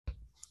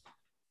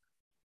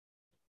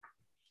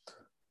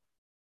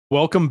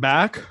Welcome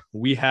back.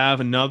 We have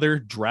another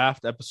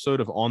draft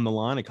episode of On the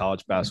Line, a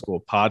college basketball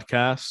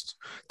podcast.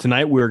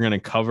 Tonight, we're going to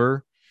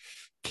cover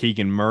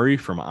Keegan Murray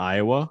from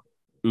Iowa,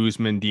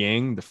 Ousmane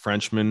Dieng, the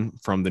Frenchman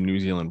from the New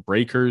Zealand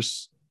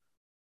Breakers,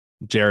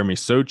 Jeremy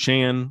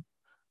Sochan,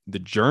 the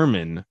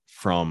German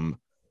from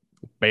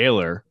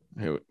Baylor.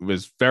 It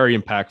was very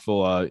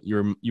impactful.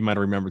 You might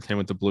have remembered him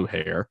with the blue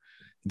hair.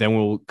 Then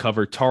we'll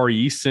cover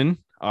Tari Eason,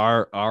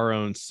 our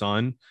own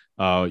son.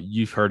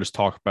 You've heard us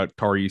talk about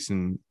Tari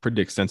Eason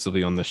pretty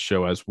extensively on this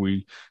show as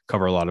we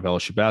cover a lot of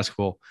LSU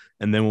basketball.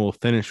 And then we'll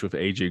finish with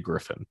AJ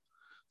Griffin.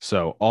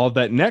 So all of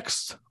that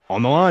next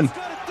on the line. He's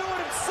got to do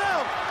it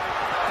himself.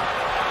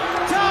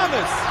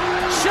 Thomas,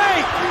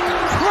 shake,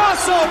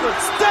 crossover,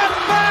 step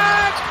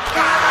back.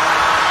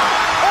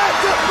 At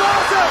the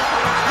buzzer,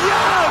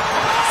 Young,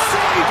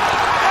 safe,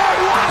 and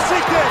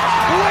Washington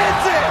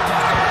wins it.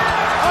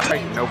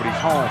 Nobody's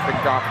home.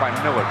 Picked off by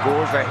Miller.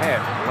 Goes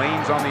ahead.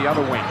 Lane's on the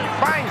other wing. He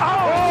finds it.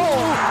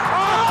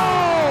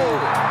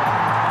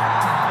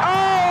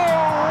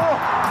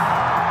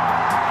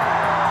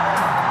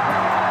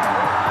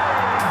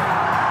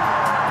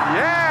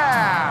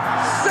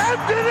 Yeah!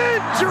 Send it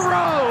in,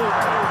 Jerome!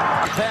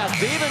 Pass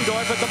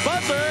Devendorf at the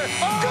buzzer.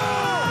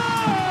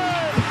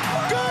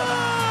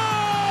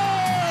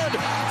 Good!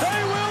 They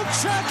will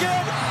check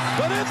it,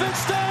 but if it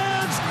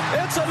stands,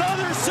 it's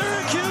another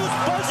Syracuse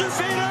buzzer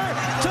beater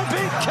to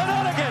beat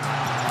Connecticut.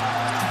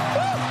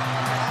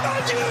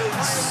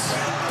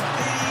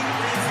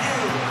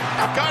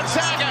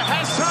 Gonzaga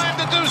has time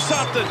to do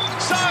something.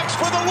 Sox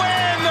for the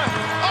win.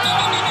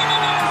 Oh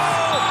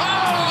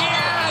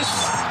yes!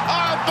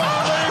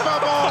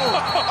 Unbelievable!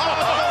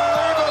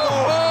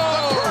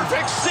 The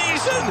perfect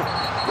season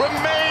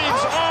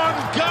remains on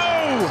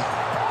go.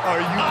 Are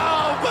you?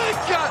 Oh my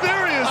God!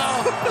 There he is.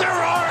 There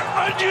are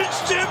onions,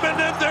 Jim, and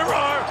then there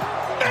are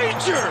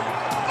major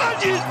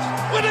onions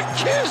with a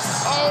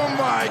kiss. Oh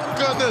my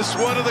goodness!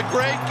 One of the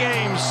great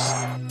games.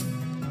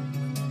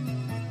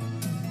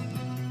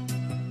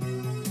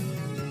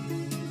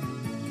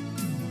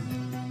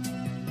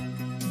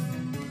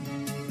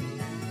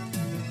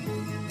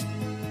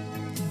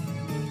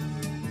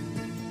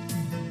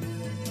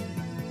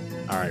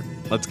 All right,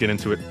 let's get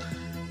into it.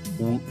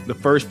 The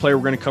first player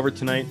we're going to cover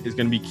tonight is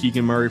going to be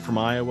Keegan Murray from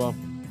Iowa.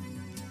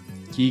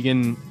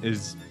 Keegan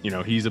is,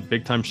 he's a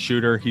big-time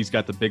shooter. He's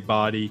got the big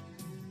body.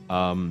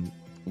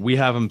 We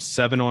have him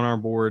 7 on our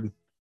board,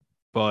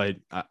 but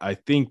I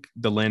think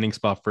the landing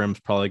spot for him is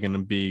probably going to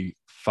be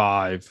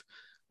 5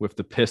 with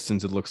the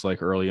Pistons, it looks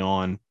like, early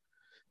on.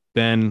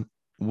 Ben,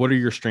 what are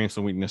your strengths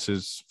and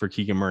weaknesses for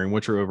Keegan Murray?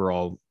 What's your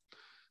overall,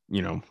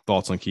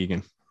 thoughts on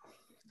Keegan?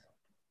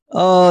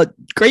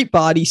 Great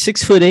body,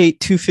 6'8",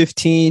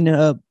 215,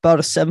 about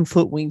a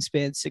 7-foot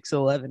wingspan,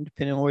 6'11",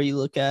 depending on where you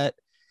look at.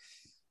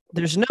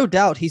 There's no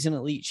doubt he's an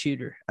elite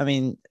shooter. I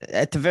mean,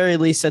 at the very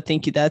least, I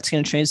think that's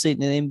going to translate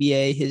into the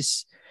NBA.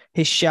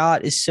 His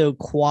shot is so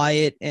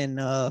quiet,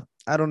 and I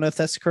don't know if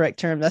that's the correct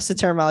term. That's the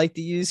term I like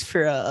to use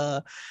for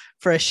a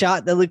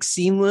shot that looks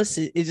seamless.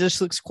 It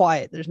just looks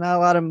quiet. There's not a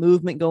lot of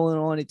movement going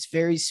on. It's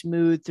very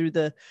smooth through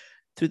the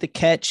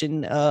catch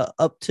and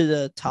up to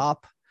the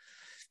top.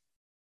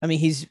 I mean,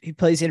 he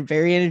plays in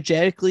very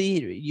energetically.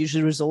 It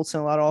usually results in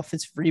a lot of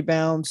offensive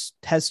rebounds.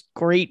 Has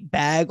great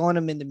bag on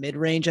him in the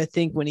mid-range. I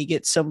think when he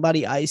gets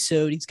somebody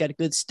ISO'd, he's got a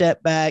good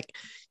step back.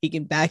 He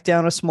can back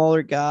down a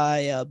smaller guy,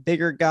 a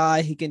bigger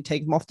guy. He can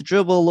take him off the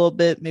dribble a little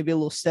bit, maybe a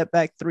little step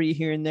back 3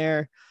 here and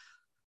there.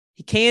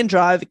 He can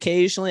drive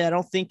occasionally. I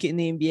don't think in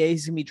the NBA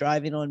he's going to be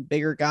driving on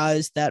bigger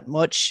guys that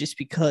much just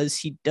because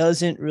he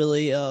doesn't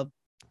really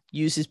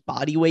use his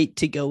body weight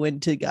to go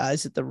into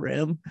guys at the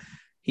rim.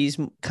 He's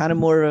kind of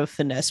more of a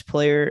finesse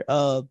player,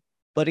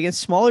 but against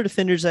smaller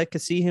defenders, I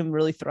could see him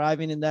really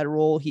thriving in that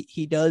role.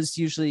 He does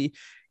usually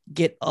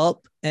get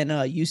up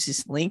and use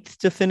his length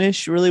to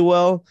finish really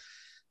well.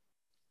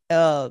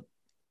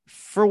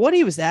 For what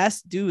he was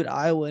asked to do at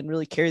Iowa and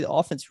really carry the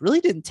offense,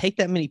 really didn't take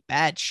that many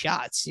bad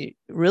shots. He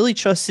really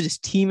trusted his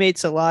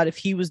teammates a lot. If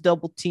he was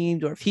double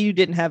teamed or if he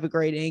didn't have a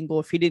great angle,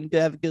 if he didn't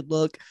have a good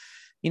look,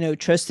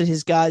 trusted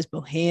his guys,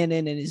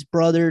 Bohannon and his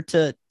brother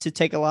to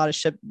take a lot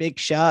of big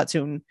shots.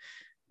 And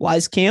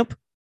Wieskamp,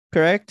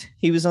 correct?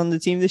 He was on the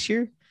team this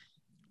year.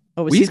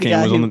 Oh, was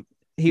Wieskamp was on the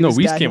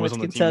Wieskamp was on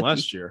the team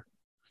last year.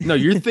 No,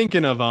 you're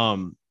thinking of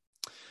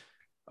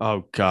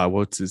oh God,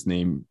 what's his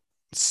name?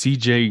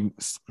 CJ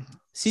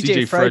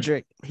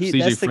Frederick.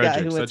 That's the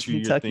guy who went That's to who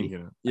you're Kentucky. thinking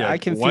of. Yeah, I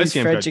confused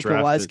Frederick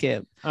and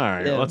Wieskamp. All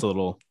right, Yeah. well, that's a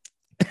little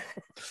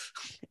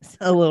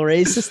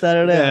racist. I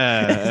don't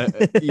know.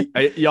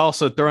 Yeah. You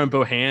also throw in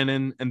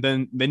Bohannon, and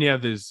then you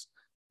have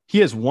he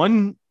has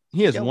one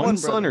son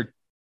brother.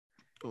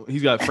 or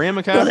he's got Fran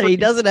McCaffrey. He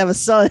doesn't have a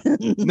son.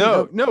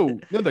 No.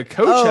 The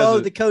coach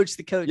has the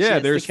coach. Yeah,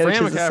 yes, there's the coach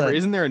Fran has a McCaffrey. son.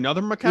 Isn't there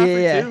another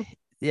McCaffrey too?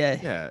 Yeah.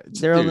 It's-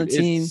 They're on the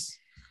team.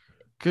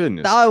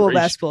 Goodness. The Iowa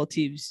gracious. basketball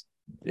team's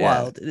Yeah.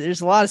 wild.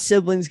 There's a lot of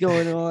siblings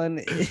going on.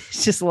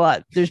 It's just a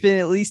lot. There's been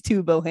at least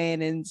 2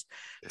 Bohannons,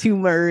 2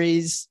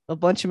 Murrays, a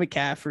bunch of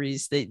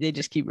McCaffreys. They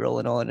just keep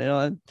rolling on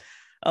and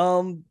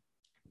on.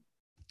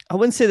 I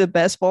wouldn't say the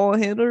best ball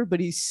handler, but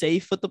he's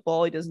safe with the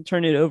ball. He doesn't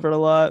turn it over a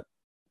lot.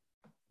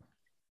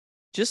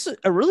 Just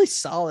a really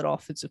solid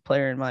offensive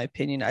player, in my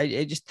opinion.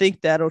 I just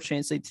think that'll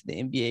translate to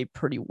the NBA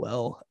pretty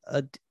well.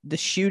 The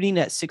shooting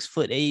at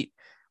 6'8"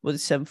 with a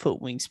 7-foot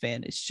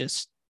wingspan, it's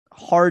just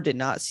hard to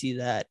not see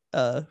that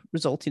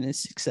resulting in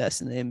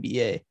success in the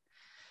NBA.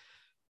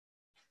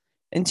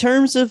 In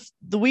terms of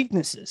the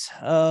weaknesses,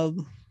 I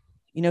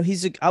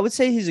would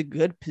say he's a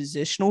good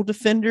positional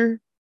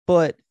defender,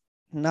 but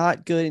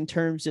not good in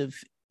terms of,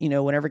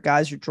 whenever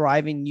guys are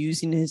driving,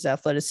 using his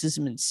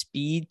athleticism and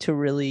speed to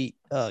really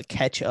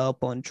catch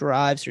up on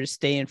drives or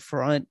stay in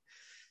front.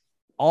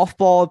 Off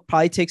ball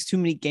probably takes too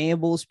many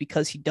gambles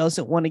because he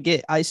doesn't want to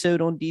get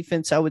ISO'd on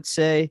defense, I would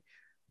say.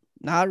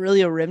 Not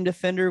really a rim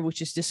defender,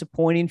 which is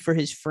disappointing for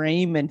his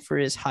frame and for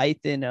his height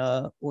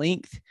and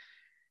length.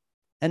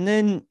 And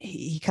then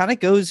he kind of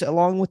goes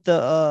along with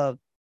the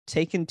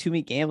taking too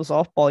many gambles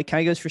off ball. He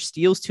kind of goes for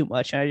steals too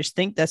much. And I just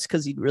think that's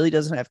because he really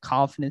doesn't have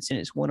confidence in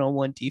his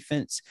one-on-one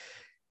defense,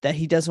 that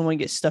he doesn't want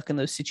to get stuck in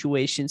those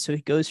situations. So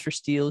he goes for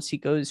steals. He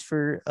goes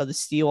for the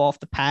steal off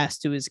the pass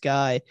to his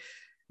guy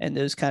and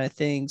those kind of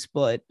things.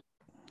 But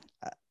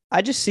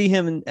I just see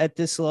him at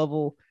this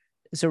level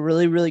as a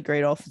really, really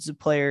great offensive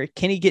player.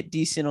 Can he get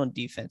decent on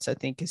defense? I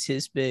think is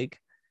his big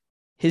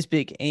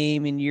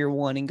aim in year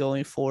one and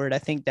going forward. I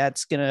think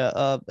that's going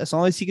to, as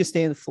long as he can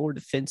stay on the floor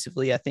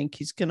defensively, I think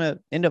he's going to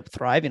end up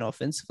thriving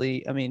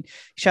offensively. I mean, he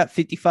shot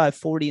 55,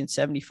 40, and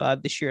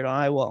 75 this year at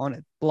Iowa on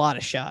a lot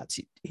of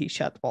shots. He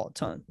shot the ball a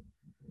ton.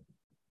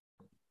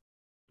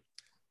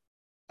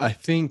 I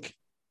think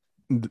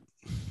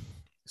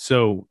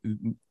so.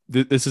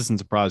 This isn't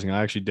surprising.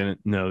 I actually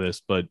didn't know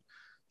this, but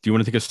do you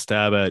want to take a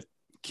stab at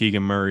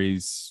Keegan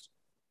Murray's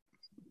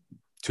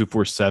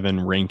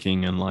 247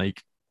 ranking and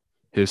like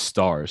his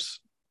stars?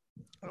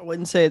 I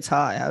wouldn't say it's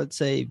high. I would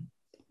say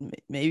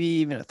maybe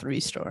even a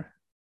 3-star.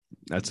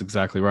 That's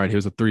exactly right. He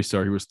was a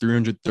 3-star. He was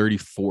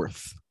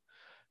 334th.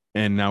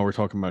 And now we're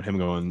talking about him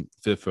going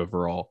 5th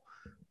overall.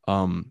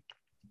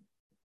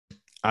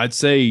 I'd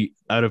say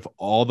out of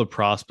all the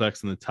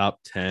prospects in the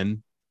top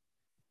 10,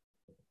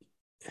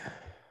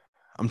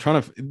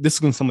 this is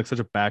going to sound like such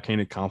a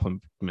backhanded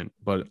compliment,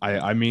 but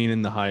I mean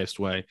in the highest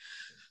way.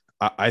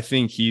 I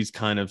think he's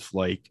kind of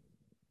like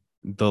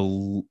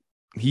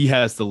he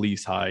has the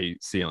least high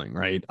ceiling,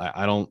 right?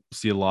 I don't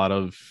see a lot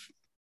of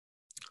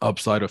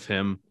upside of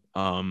him.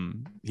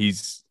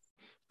 He's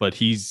going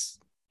to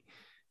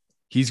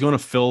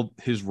fill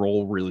his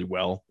role really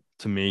well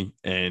to me,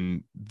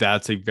 and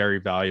that's a very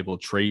valuable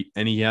trait.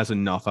 And he has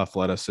enough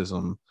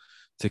athleticism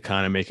to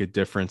kind of make a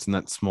difference in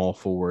that small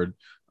forward,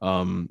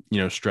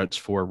 stretch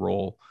forward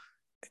role.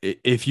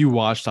 If you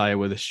watched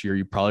Iowa this year,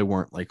 you probably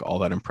weren't like all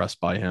that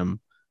impressed by him.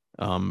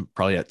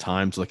 Probably at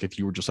times, like if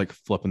you were just like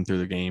flipping through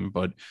the game,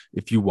 but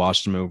if you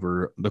watched him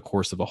over the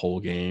course of a whole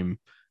game,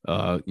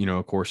 a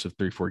course of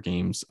 3-4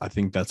 games, I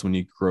think that's when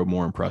you grow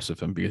more impressive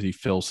him because he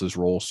fills his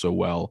role so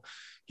well.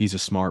 He's a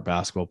smart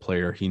basketball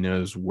player. He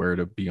knows where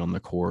to be on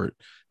the court.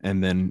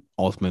 And then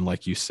ultimately,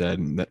 like you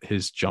said, that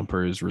his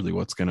jumper is really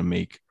what's going to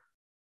make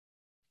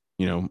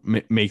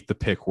the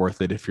pick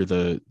worth it if you're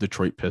the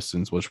Detroit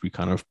Pistons, which we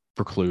kind of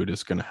preclude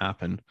is going to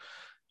happen.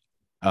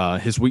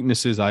 His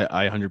weaknesses,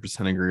 I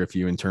 100% agree with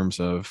you in terms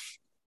of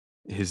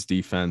his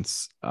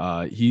defense.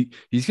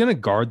 He's going to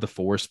guard the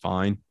force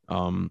fine.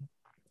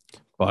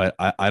 But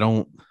I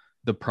don't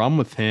 – the problem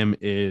with him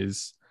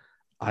is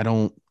I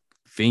don't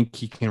think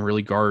he can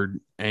really guard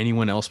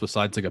anyone else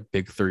besides like a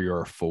big 3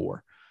 or a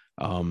 4.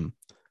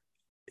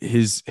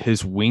 His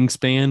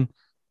wingspan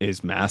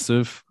is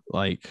massive,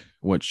 like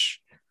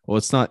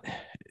it's not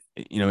 –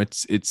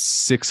 it's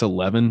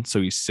 6'11",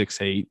 so he's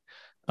 6'8".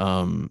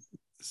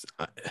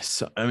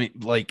 So I mean,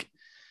 like,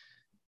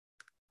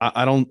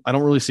 I don't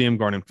really see him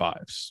guarding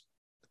 5s,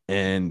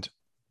 and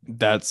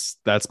that's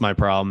my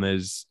problem.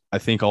 Is I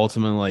think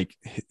ultimately, like,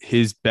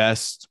 his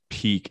best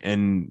peak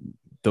and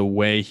the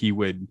way he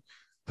would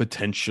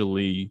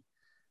potentially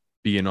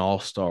be an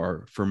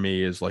all-star for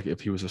me is like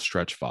if he was a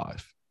stretch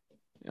 5.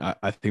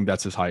 I think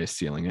that's his highest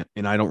ceiling,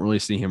 and I don't really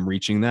see him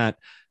reaching that.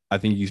 I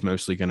think he's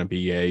mostly going to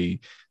be a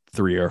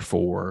 3 or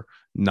 4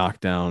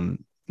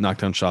 knockdown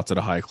shots at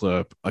a high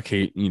clip,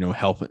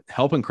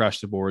 helping crash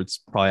the boards,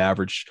 probably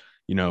average,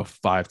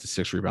 5 to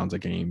 6 rebounds a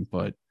game,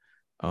 but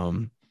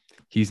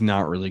he's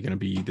not really going to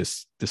be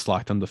this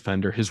lockdown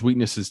defender. His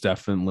weakness is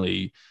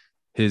definitely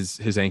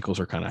his ankles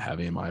are kind of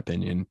heavy, in my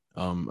opinion,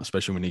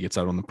 especially when he gets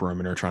out on the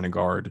perimeter trying to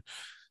guard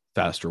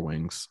faster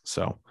wings.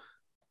 So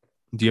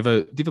do you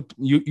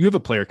have a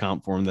player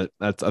comp for him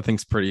that's I think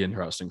is pretty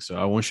interesting. So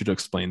I want you to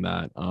explain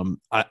that.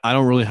 I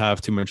don't really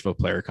have too much of a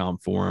player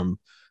comp for him.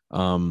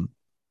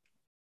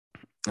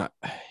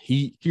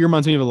 He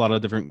reminds me of a lot of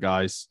different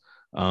guys.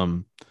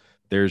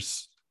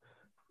 There's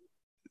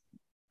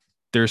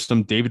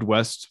some David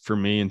West for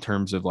me in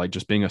terms of like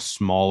just being a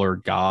smaller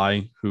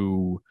guy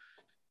who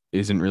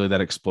isn't really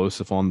that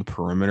explosive on the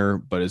perimeter,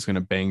 but is going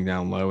to bang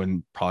down low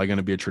and probably going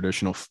to be a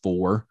traditional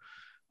 4.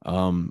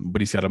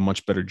 But he's got a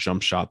much better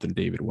jump shot than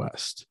David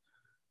West.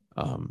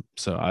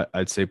 So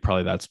I'd say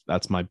probably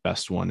that's my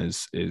best one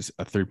is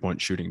a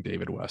 3-point shooting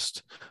David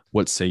West.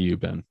 What say you,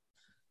 Ben?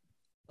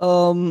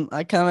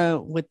 I kind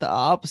of with the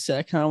opposite.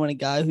 I kind of want a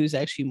guy who's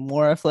actually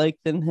more athletic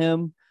than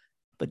him,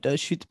 but does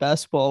shoot the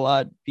basketball a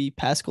lot. Be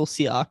Pascal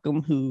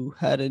Siakam, who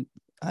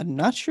I'm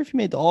not sure if he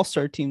made the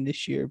All-Star team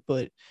this year,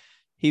 but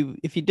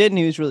if he didn't,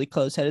 he was really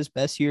close. Had his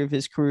best year of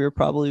his career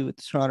probably with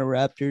the Toronto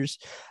Raptors.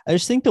 I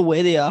just think the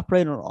way they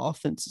operate on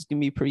offense is going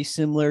to be pretty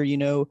similar.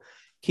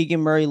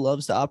 Keegan Murray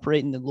loves to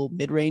operate in the little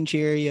mid-range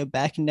area,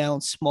 backing down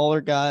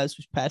smaller guys,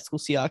 which Pascal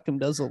Siakam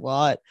does a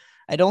lot.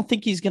 I don't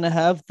think he's going to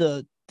have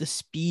the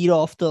speed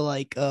off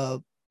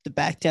the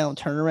back down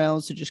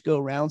turnarounds to just go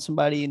around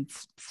somebody and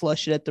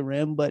flush it at the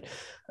rim. But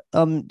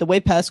the way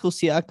Pascal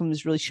Siakam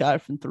has really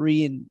shot from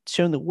three and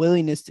shown the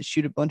willingness to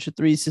shoot a bunch of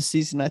threes this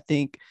season, I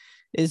think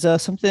is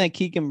something that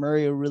Keegan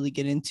Murray will really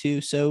get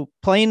into. So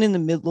playing in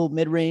the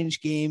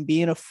mid-range game,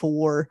 being a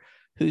 4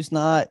 who's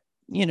not,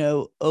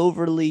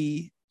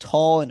 overly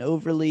tall and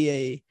overly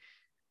a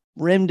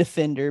rim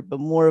defender, but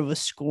more of a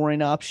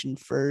scoring option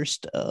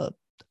first.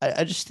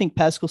 I just think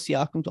Pascal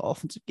Siakam's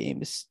offensive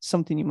game is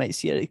something you might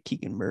see out of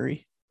Keegan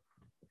Murray.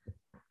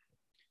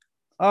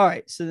 All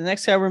right, so the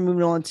next guy we're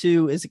moving on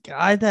to is a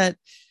guy that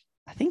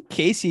I think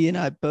Casey and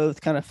I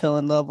both kind of fell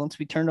in love once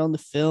we turned on the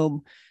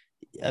film.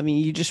 I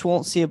mean, you just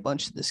won't see a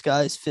bunch of this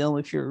guy's film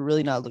if you're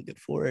really not looking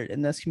for it,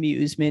 and that's going to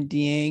be Ousmane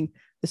Dieng,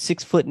 the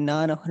 6'9",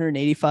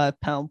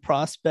 185-pound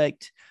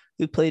prospect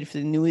who played for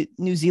the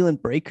New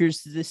Zealand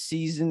Breakers this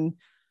season.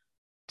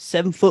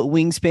 7-foot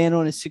wingspan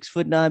on his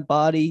 6'9"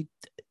 body.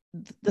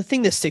 The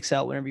thing that sticks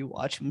out whenever you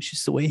watch him is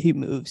just the way he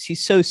moves.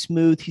 He's so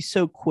smooth. He's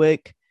so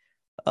quick.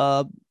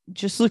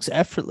 Just looks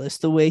effortless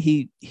the way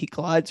he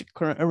glides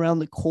around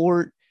the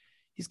court.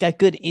 He's got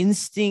good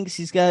instincts.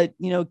 He's got,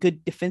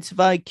 good defensive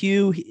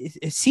IQ.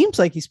 It seems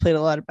like he's played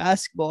a lot of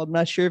basketball. I'm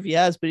not sure if he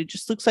has, but it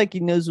just looks like he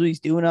knows what he's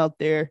doing out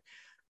there.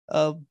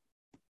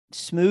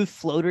 Smooth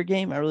floater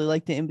game. I really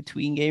like the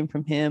in-between game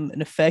from him.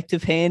 An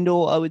effective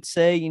handle, I would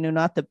say,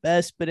 not the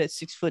best, but at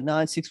 6'9",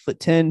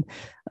 6'10",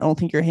 I don't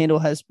think your handle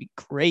has to be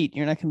great.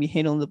 You're not going to be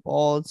handling the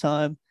ball all the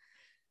time.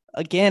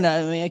 Again,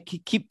 I mean, I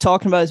keep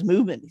talking about his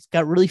movement. He's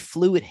got really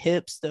fluid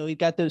hips, though. He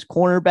got those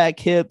cornerback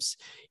hips.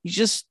 He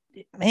just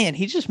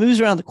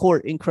moves around the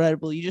court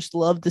incredible. You just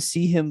love to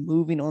see him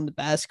moving on the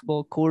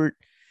basketball court.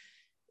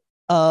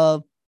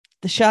 The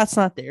shot's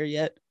not there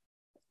yet,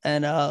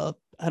 and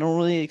I don't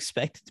really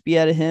expect it to be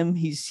out of him.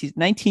 He's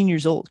 19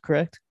 years old,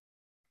 correct?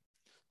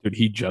 Dude,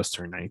 he just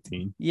turned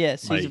 19.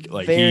 Yes, he's he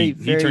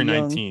turned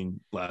young,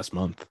 19 last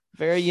month.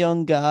 Very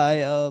young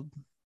guy.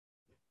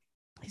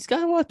 He's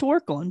got a lot to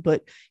work on,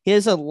 but he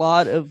has a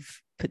lot of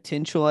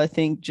potential, I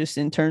think, just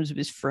in terms of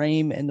his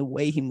frame and the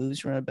way he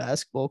moves around a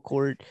basketball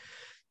court.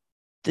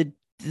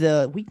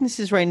 The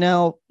weaknesses right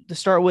now to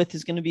start with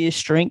is going to be his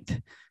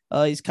strength.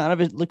 He's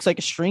looks like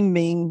a string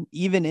being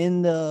even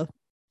in the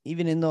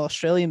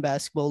Australian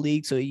basketball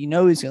league. So, he's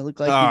going to look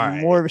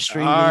like more of a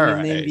string being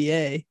in the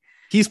NBA.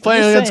 He's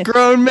playing against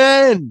grown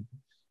men.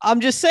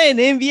 I'm just saying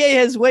the NBA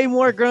has way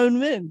more grown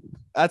men.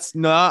 That's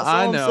not,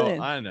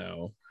 I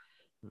know.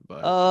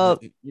 But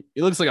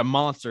he looks like a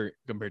monster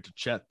compared to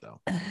Chet, though.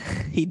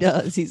 He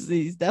does.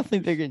 He's definitely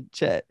bigger than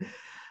Chet.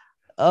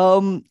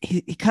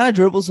 He kind of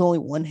dribbles only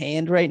one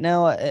hand right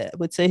now. I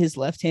would say his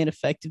left hand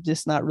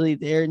effectiveness not really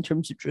there in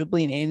terms of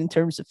dribbling and in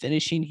terms of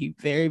finishing. He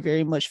very,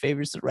 very much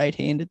favors the right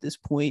hand at this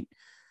point.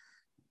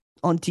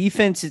 On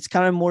defense, it's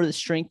kind of more the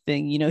strength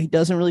thing. He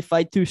doesn't really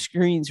fight through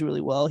screens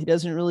really well. He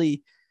doesn't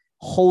really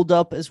hold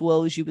up as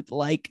well as you would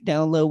like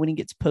down low when he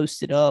gets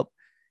posted up.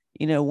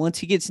 Once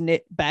he gets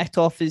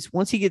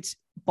once he gets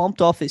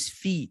bumped off his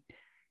feet,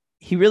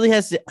 he really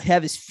has to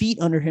have his feet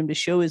under him to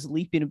show his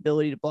leaping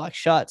ability to block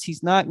shots.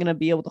 He's not going to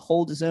be able to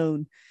hold his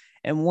own.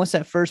 And once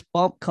that first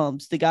bump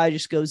comes, the guy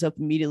just goes up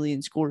immediately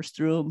and scores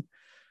through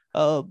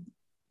him.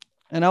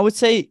 And I would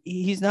say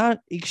he's not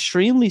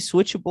extremely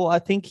switchable. I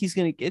think he's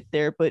going to get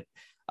there, but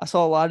I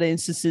saw a lot of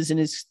instances in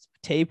his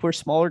tape where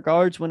smaller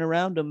guards went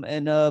around him.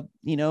 And, I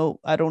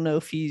don't know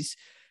if he's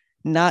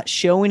not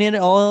showing it at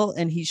all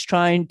and he's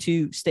trying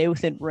to stay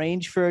within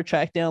range for a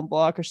track down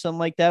block or something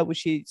like that,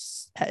 which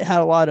he's had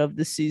a lot of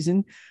this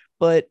season.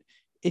 But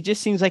it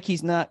just seems like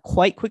he's not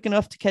quite quick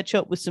enough to catch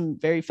up with some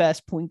very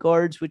fast point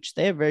guards, which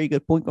they have very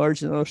good point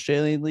guards in the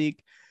Australian league.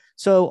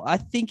 So I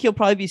think he'll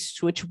probably be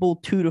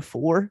switchable 2 to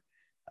 4,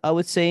 I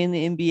would say, in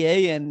the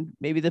NBA, and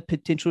maybe the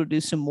potential to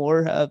do some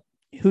more.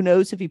 Who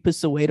knows if he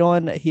puts the weight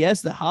on? He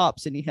has the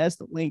hops and he has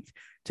the length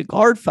to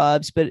guard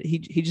fives, but he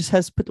just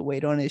has to put the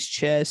weight on his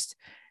chest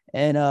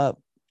and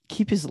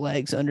keep his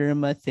legs under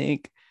him, I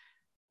think.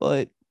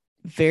 But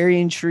very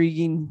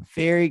intriguing,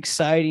 very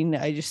exciting.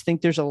 I just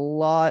think there's a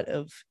lot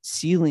of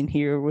ceiling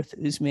here with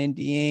Ousmane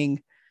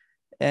Dieng,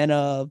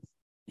 and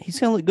he's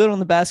going to look good on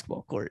the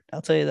basketball court.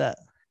 I'll tell you that.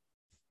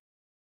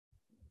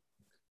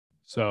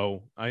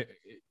 So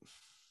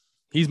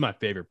he's my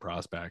favorite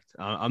prospect.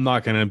 I'm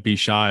not going to be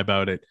shy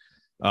about it.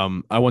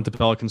 I want the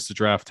Pelicans to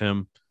draft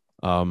him.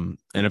 And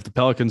if the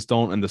Pelicans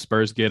don't and the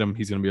Spurs get him,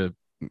 he's going to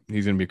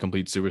be a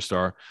complete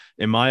superstar.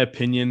 In my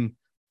opinion,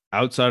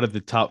 outside of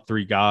the top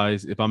three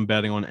guys, if I'm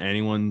betting on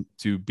anyone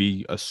to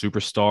be a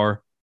superstar,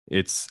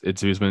 it's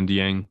Ousmane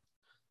Dieng.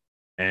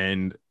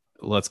 And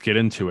let's get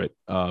into it.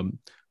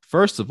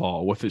 First of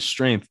all, with his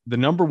strength, the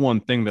number one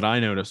thing that I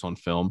noticed on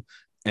film,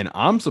 and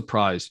I'm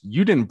surprised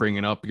you didn't bring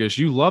it up because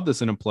you love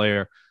this in a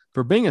player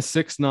for being a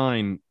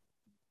 6'9"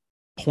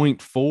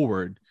 point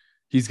forward.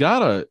 He's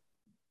got a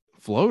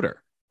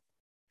floater,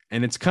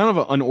 and it's kind of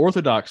an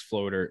unorthodox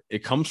floater.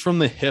 It comes from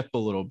the hip a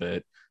little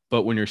bit,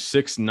 but when you're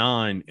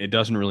 6'9", it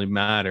doesn't really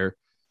matter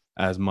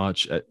as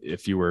much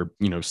if you were,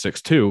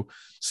 6'2".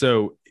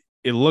 So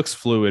it looks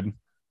fluid.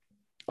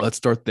 Let's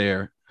start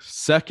there.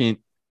 Second,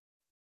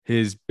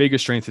 his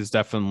biggest strength is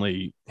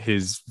definitely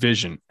his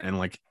vision and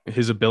like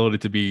his ability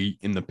to be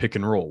in the pick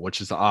and roll,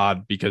 which is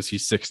odd because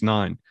he's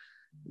 6'9".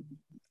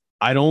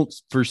 I don't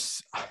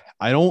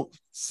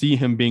see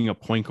him being a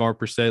point guard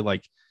per se.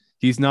 Like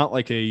he's not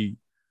like a,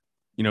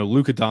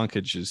 Luka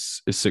Doncic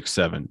is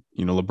 6'7",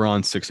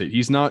 LeBron's 6'8".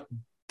 He's not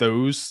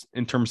those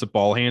in terms of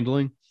ball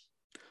handling,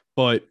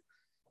 but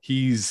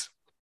he's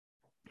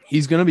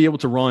going to be able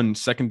to run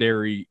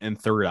secondary and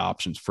third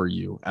options for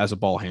you as a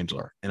ball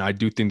handler. And I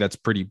do think that's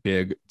pretty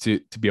big to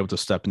be able to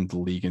step into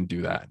the league and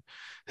do that.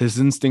 His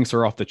instincts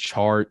are off the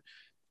chart.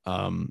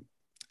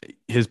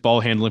 His ball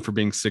handling for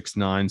being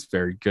 6'9" is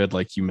very good,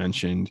 like you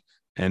mentioned.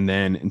 And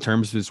then in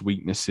terms of his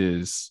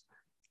weaknesses,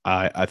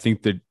 I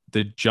think that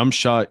the jump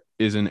shot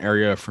is an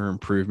area for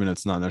improvement.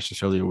 It's not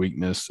necessarily a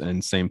weakness.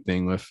 And same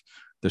thing with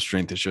the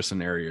strength. It's just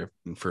an area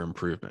for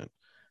improvement.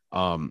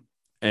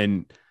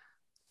 And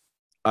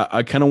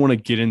I kind of want to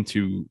get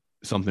into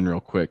something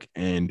real quick.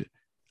 And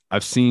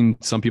I've seen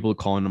some people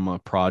calling him a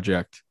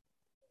project.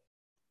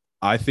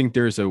 I think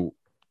there's a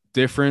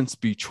difference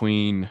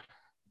between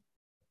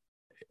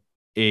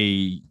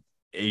a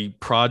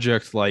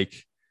project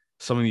like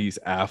some of these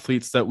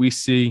athletes that we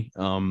see.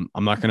 I'm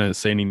not going to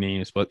say any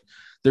names, but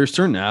there's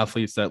certain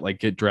athletes that like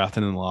get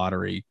drafted in the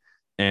lottery,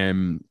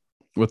 and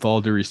with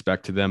all due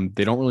respect to them,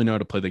 they don't really know how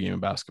to play the game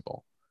of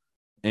basketball.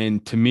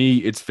 And to me,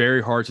 it's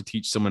very hard to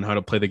teach someone how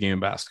to play the game of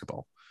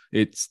basketball.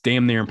 It's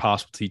damn near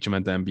impossible to teach them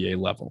at the NBA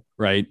level,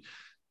 right?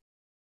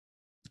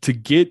 To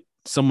get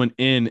someone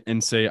in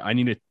and say, I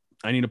need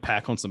to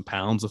pack on some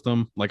pounds with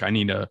them. Like I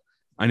need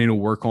to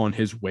work on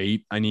his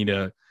weight. I need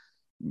to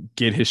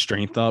get his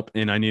strength up,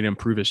 and I need to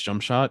improve his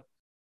jump shot.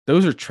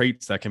 Those are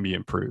traits that can be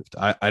improved.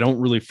 I don't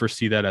really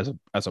foresee that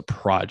as a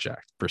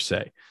project per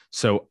se.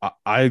 So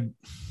I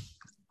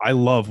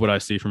love what I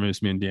see from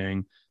Ousmane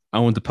Dieng. I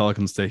want the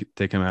Pelicans to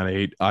take him at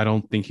 8. I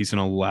don't think he's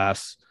going to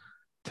last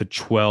to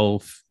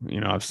 12.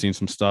 I've seen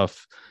some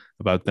stuff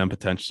about them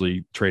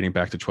potentially trading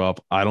back to 12.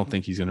 I don't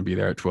think he's going to be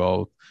there at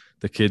 12.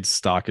 The kid's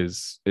stock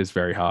is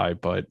very high,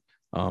 but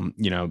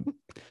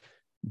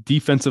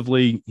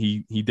defensively,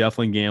 he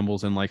definitely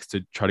gambles and likes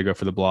to try to go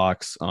for the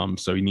blocks.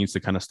 So he needs to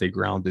kind of stay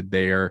grounded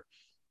there.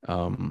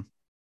 And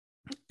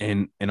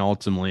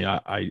ultimately,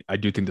 I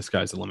do think the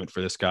sky's the limit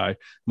for this guy.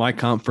 My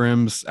comp for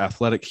him's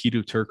athletic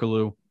Hedo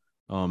Turkoglu.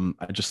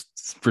 I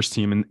just first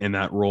team in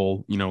that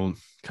role,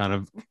 kind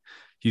of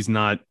he's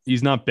not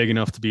big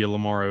enough to be a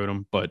Lamar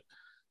Odom, but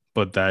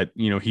that,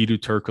 Hedo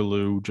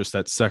Turkoglu, just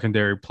that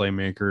secondary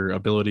playmaker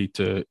ability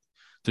to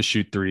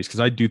shoot threes. Cause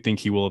I do think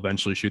he will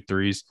eventually shoot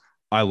threes.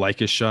 I like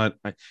his shot.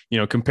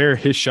 Compare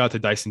his shot to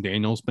Dyson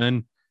Daniels,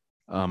 Ben.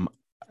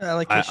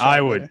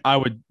 I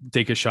would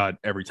take a shot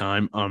every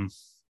time.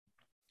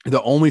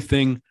 The only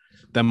thing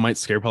that might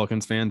scare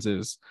Pelicans fans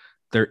is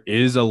there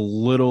is a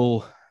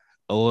little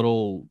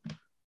Lonzo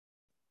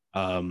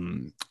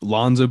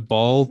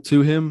Ball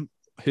to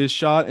his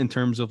shot in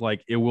terms of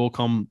like it will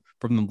come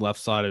from the left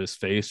side of his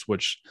face,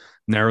 which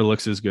never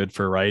looks as good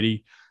for a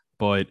righty.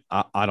 But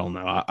I don't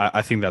know.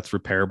 I think that's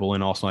repairable.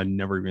 And also, I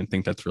never even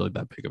think that's really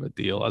that big of a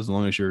deal. As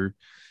long as you're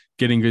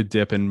getting good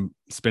dip and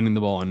spinning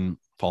the ball and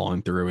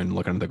following through and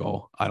looking at the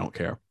goal, I don't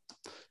care.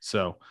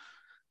 So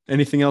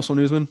anything else on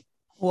Ousmane?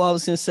 Well, I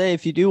was going to say,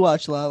 if you do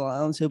watch a lot of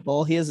Lonzo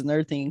Ball, he has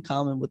another thing in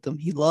common with them.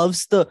 He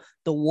loves the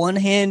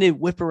one-handed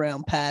whip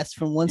around pass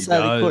from one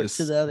side of the court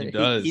to the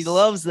other. He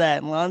loves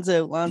that. And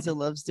Lonzo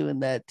loves doing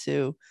that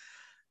too.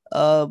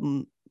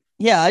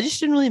 Yeah, I just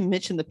didn't really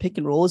mention the pick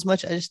and roll as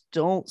much. I just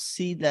don't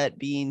see that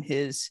being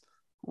his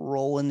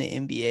role in the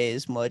NBA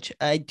as much.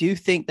 I do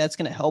think that's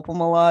going to help him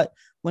a lot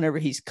whenever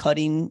he's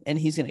cutting and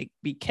he's going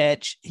to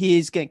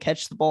he's going to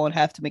catch the ball and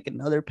have to make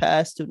another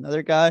pass to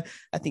another guy.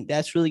 I think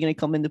that's really going to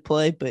come into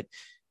play, but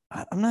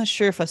I'm not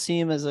sure if I see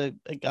him as a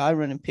guy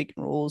running pick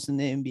and rolls in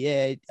the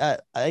NBA.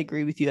 I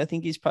agree with you. I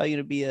think he's probably going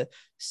to be a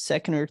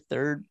second or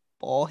third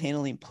ball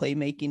handling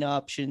playmaking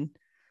option.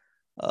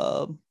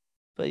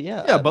 But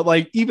yeah, but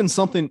like even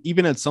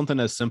at something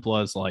as simple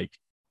as like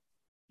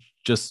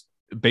just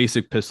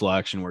basic pistol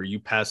action where you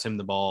pass him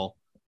the ball,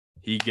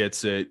 he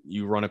gets it,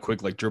 you run a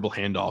quick like dribble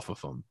handoff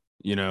of him,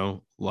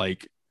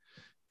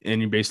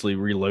 and you basically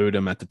reload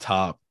him at the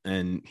top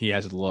and he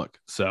has a look.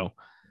 So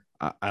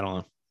I don't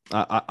know.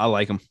 I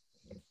like him.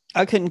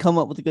 I couldn't come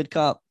up with a good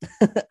comp.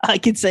 I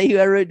could say who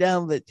I wrote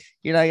down, but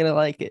you're not going to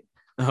like it.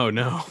 Oh,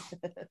 no.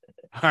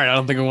 All right, I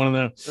don't think I want to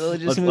know. We'll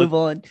just move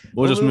on.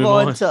 We'll just move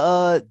on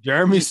to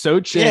Jeremy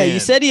Sochan. Yeah, you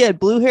said he had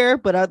blue hair,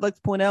 but I'd like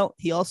to point out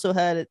he also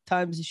had at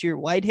times this year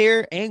white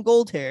hair and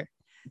gold hair.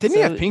 Didn't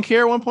he have pink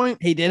hair at one point?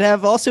 He did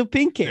have also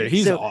pink hair. Dude,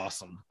 he's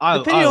awesome.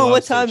 Depending on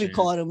what time you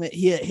caught him,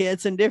 he had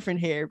some different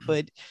hair,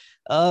 but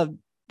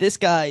this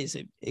guy is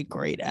a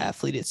great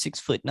athlete at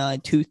 6'9",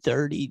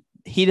 230.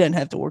 He doesn't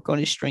have to work on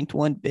his strength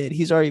one bit.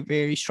 He's already a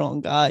very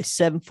strong guy,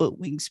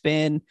 7-foot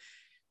wingspan.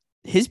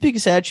 His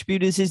biggest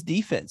attribute is his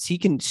defense. He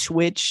can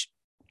switch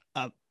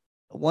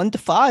 1 to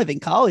 5 in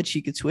college.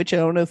 He could switch. I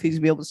don't know if he's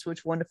gonna be able to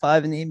switch 1 to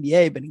 5 in the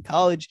NBA, but in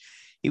college,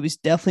 he was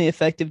definitely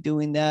effective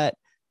doing that.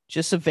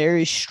 Just a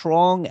very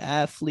strong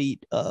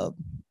athlete,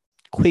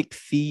 quick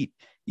feet,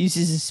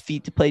 uses his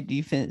feet to play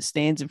defense,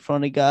 stands in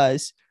front of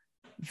guys,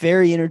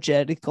 very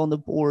energetic on the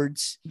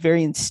boards,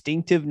 very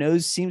instinctive,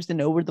 seems to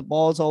know where the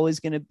ball is always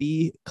going to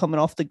be coming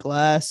off the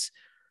glass,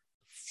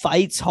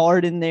 fights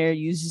hard in there,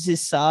 uses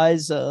his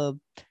size,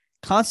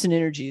 constant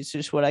energy is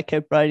just what I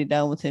kept writing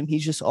down with him.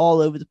 He's just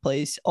all over the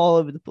place.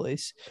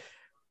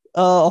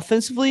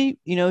 Offensively,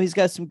 he's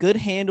got some good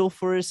handle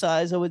for his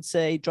size, I would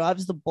say.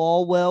 Drives the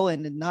ball well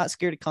and not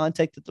scared of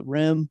contact at the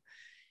rim.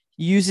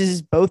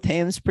 Uses both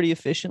hands pretty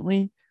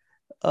efficiently.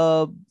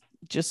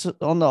 Just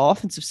on the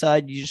offensive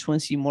side, you just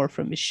want to see more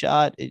from his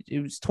shot.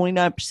 It was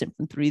 29%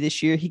 from 3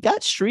 this year. He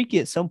got streaky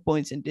at some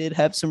points and did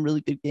have some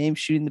really good games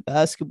shooting the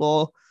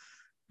basketball,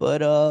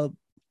 but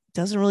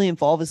doesn't really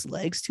involve his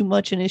legs too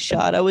much in his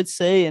shot, I would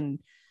say, and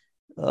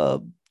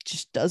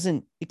just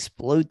doesn't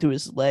explode through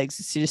his legs.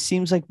 It just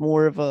seems like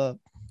more of a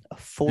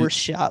force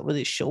shot with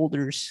his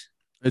shoulders.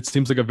 It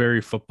seems like a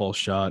very football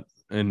shot.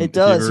 And it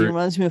does. He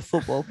reminds me of a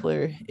football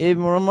player. It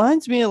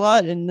reminds me a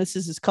lot, and this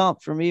is his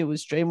comp for me. It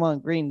was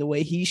Draymond Green, the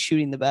way he's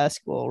shooting the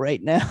basketball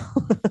right now.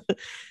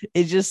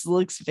 It just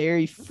looks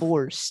very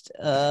forced.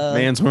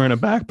 Man's wearing a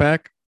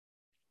backpack.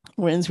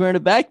 And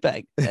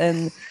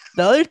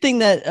the other thing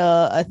that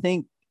I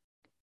think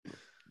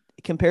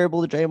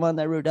comparable to Draymond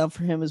that I wrote down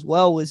for him as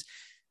well was,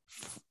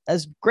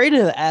 as great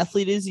of an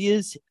athlete as he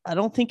is, I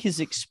don't think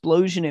his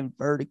explosion in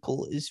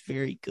vertical is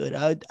very good.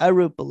 I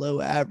wrote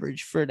below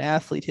average for an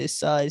athlete his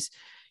size.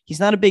 He's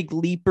not a big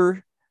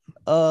leaper.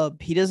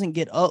 He doesn't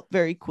get up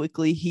very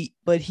quickly.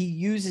 But he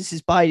uses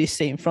his body to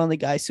stay in front of the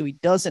guy, so he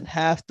doesn't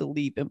have to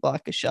leap and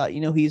block a shot.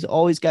 He's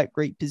always got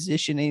great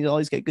position and he's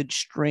always got good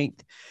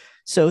strength.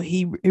 So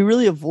he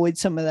really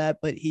avoids some of that,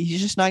 but he's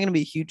just not going to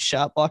be a huge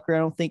shot blocker, I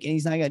don't think, and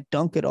he's not going to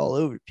dunk it all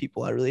over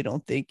people. I really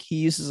don't think. He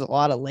uses a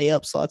lot of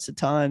layups lots of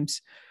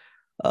times,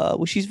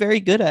 which he's very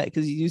good at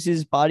because he uses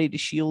his body to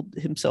shield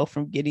himself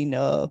from getting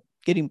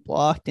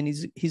blocked, and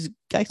he's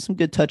got some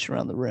good touch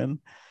around the rim.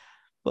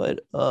 But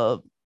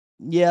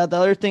yeah,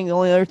 the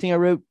only other thing I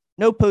wrote,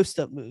 no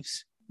post-up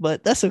moves,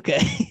 but that's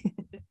okay.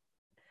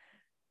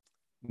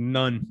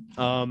 None.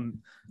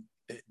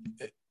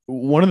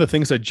 One of the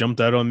things that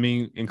jumped out on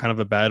me in kind of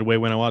a bad way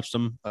when I watched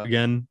him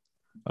again,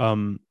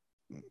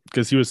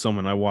 because he was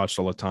someone I watched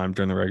all the time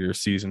during the regular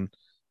season,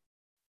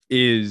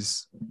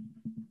 is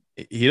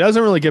he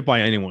doesn't really get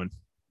by anyone.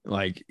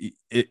 Like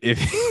if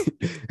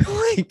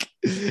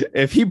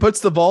he puts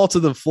the ball to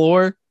the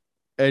floor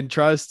and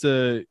tries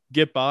to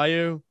get by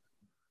you,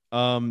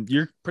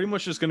 you're pretty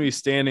much just going to be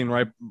standing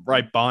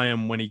right by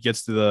him when he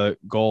gets to the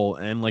goal.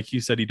 And like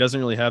you said, he doesn't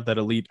really have that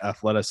elite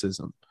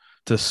athleticism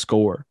to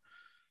score.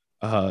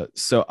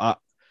 So I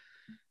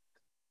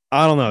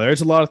don't know.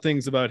 There's a lot of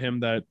things about him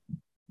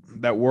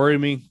that worry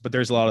me, but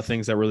there's a lot of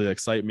things that really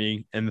excite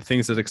me. And the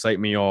things that excite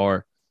me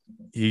are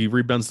he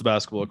rebounds the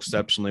basketball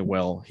exceptionally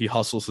well. He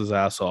hustles his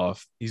ass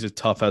off. He's a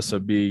tough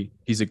SOB.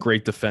 He's a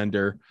great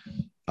defender.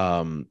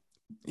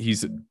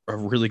 He's a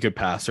really good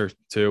passer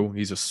too.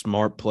 He's a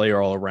smart player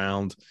all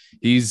around.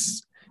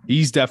 He's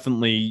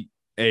definitely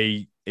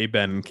a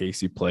Ben and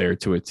Casey player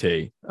to a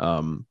T.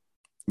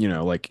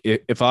 Like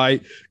if I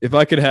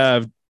could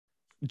have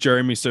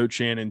Jeremy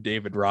Sochan and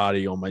David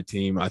Roddy on my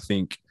team, I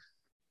think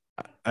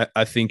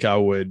I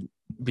would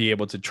be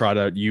able to trot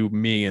out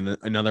me and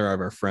another of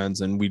our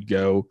friends, and we'd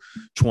go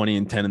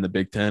 20-10 in the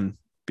Big Ten,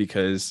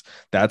 because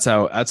that's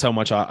how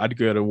much I'd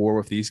go to war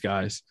with these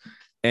guys.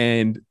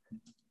 And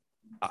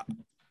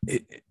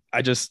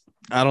I don't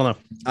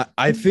know.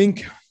 I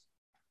think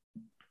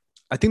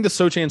the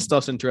Sochan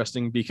stuff's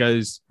interesting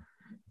because,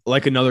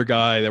 like another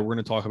guy that we're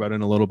going to talk about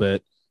in a little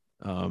bit,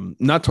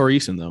 not Tari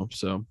Eason though.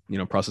 So,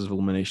 process of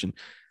elimination.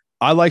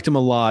 I liked him a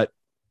lot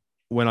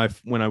when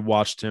I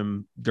watched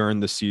him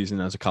during the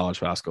season as a college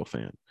basketball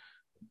fan.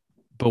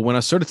 But when I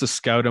started to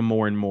scout him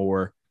more and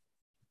more,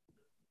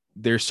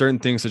 there's certain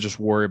things that just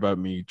worry about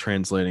me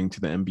translating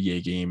to the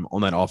NBA game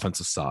on that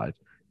offensive side.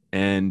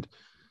 And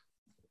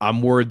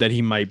I'm worried that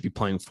he might be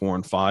playing 4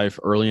 and 5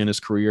 early in his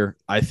career.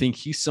 I think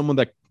he's someone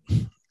that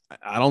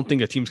I don't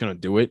think a team's going to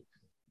do it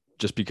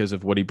just because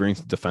of what he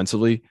brings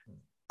defensively.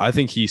 I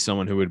think he's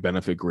someone who would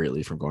benefit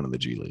greatly from going to the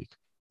G League.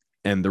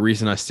 And the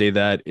reason I say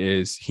that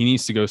is he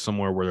needs to go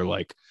somewhere where they're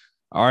like,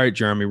 all right,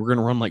 Jeremy, we're going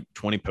to run like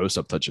 20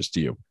 post-up touches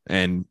to you.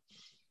 And,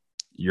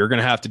 you're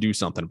going to have to do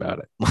something about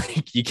it.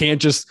 Like we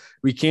can't just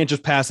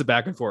pass it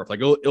back and forth.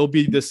 Like it'll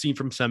be the scene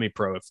from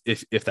Semi-Pro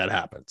if that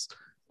happens.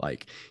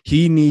 Like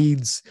he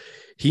needs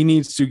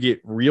to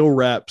get real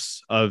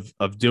reps of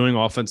doing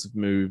offensive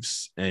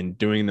moves and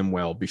doing them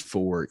well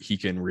before he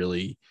can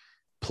really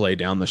play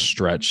down the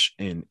stretch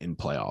in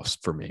playoffs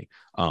for me.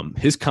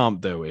 His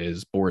comp though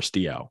is Boris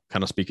Diaw,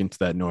 kind of speaking to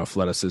that no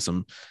athleticism.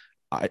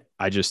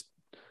 I just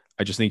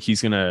think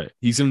he's gonna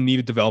need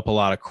to develop a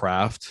lot of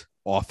craft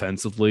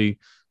offensively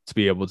to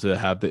be able to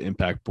have the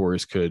impact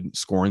Boris could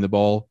scoring the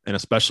ball. And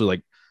especially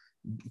like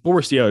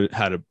Boris Diaw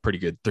had a pretty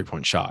good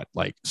 3-point shot.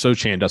 Like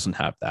Sochan doesn't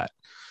have that.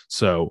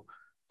 So,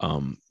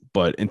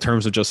 but in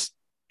terms of just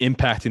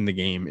impacting the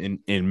game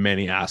in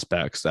many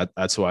aspects,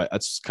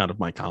 that's kind of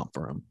my comp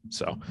for him.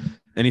 So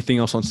anything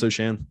else on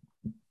Sochan?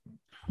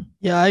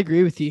 Yeah, I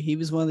agree with you. He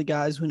was one of the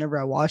guys whenever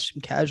I watched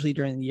him casually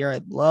during the year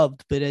I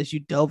loved, but as you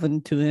delve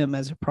into him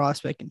as a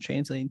prospect and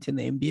translating to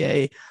the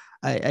NBA,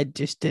 I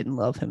just didn't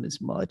love him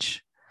as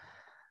much.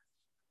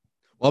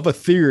 Well, I have a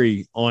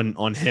theory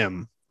on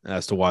him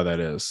as to why that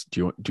is. Do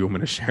you want me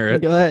to share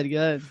it? Go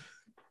ahead.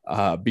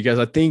 Because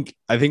I think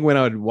when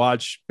I would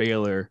watch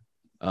Baylor,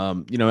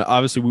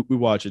 obviously we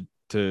watch it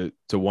to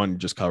one,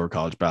 just cover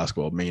college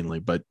basketball mainly,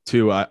 but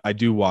two, I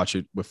do watch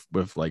it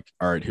with like,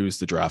 all right, who's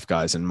the draft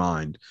guys in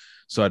mind?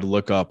 So I'd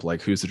look up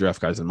like who's the draft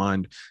guys in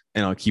mind,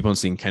 and I'll keep on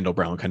seeing Kendall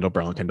Brown.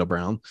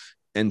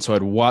 And so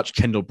I'd watch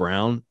Kendall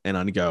Brown and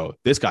I'd go,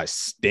 this guy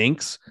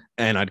stinks.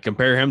 And I'd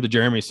compare him to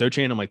Jeremy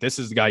Sochan. I'm like, this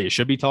is the guy you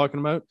should be talking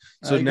about.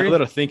 So now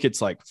that I think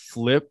it's like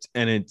flipped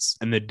and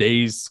the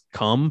days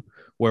come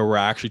where we're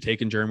actually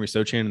taking Jeremy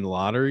Sochan in the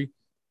lottery,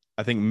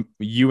 I think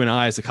you and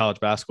I as a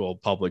college basketball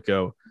public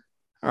go,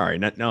 all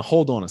right, now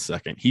hold on a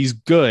second. He's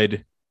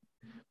good,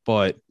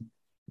 but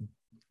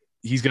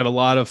he's got a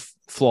lot of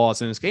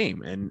flaws in his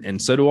game.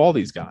 And so do all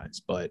these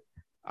guys. But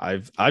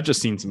I've just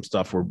seen some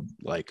stuff where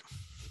like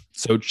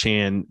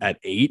Sochan at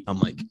 8, I'm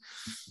like,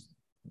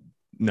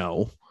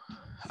 no,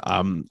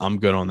 I'm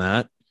good on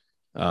that.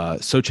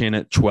 Sochan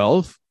at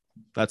 12,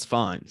 that's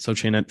fine.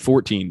 Sochan at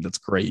 14, that's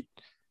great.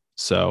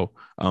 So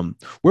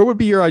where would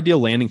be your ideal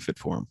landing fit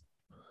for him?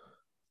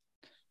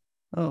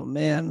 Oh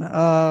man,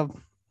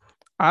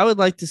 I would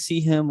like to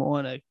see him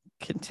on a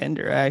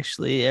contender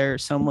actually, or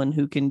someone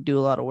who can do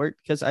a lot of work,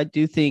 because I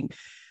do think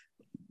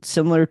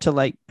similar to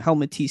like how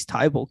Matisse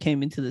Thybulle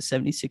came into the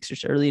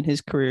 76ers early in his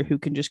career, who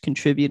can just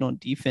contribute on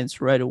defense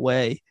right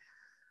away.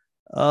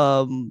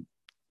 I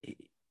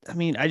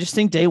mean, I just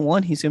think day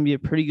one, he's going to be a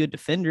pretty good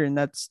defender, and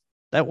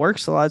that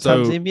works a lot of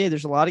times in the NBA.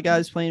 There's a lot of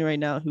guys playing right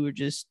now who are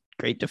just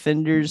great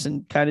defenders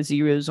and kind of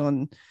zeros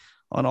on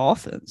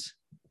offense.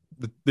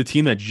 The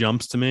team that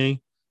jumps to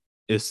me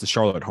is the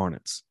Charlotte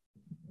Hornets.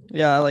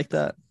 Yeah, I like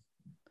that.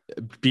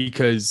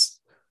 Because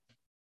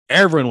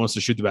everyone wants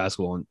to shoot the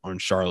basketball on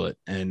Charlotte.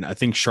 And I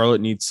think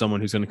Charlotte needs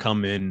someone who's going to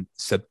come in,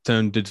 set the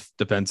tone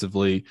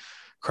defensively,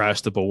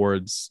 crash the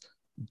boards,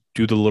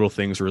 do the little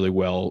things really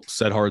well,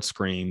 set hard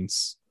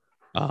screens,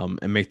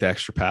 and make the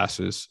extra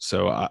passes.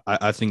 So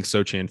I think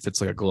Sochan fits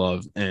like a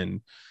glove.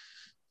 And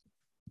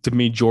to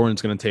me,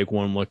 Jordan's going to take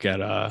one look at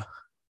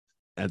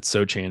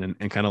Sochan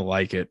and kind of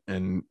like it,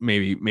 and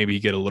maybe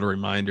get a little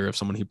reminder of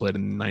someone he played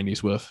in the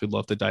 90s with who'd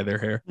love to dye their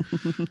hair.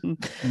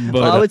 But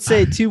well, I would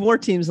say two more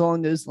teams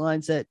along those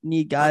lines that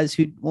need guys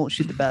who won't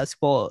shoot the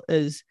basketball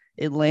is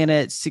Atlanta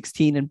at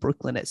 16 and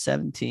Brooklyn at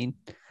 17.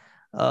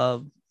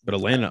 But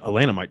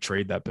Atlanta might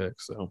trade that pick,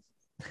 so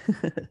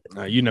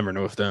you never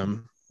know with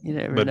them. You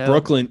never but know.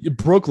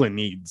 Brooklyn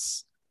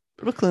needs.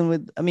 Brooklyn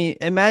would, I mean,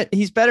 and Matt,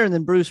 he's better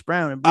than Bruce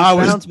Brown, and Bruce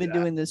Brown's been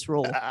doing this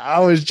role. I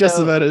was just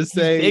about to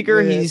say, he's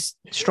bigger, he's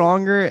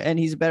stronger, and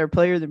he's a better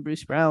player than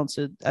Bruce Brown.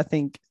 So I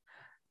think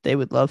they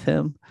would love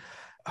him.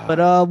 But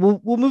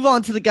we'll move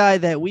on to the guy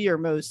that we are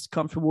most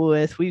comfortable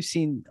with. We've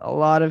seen a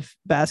lot of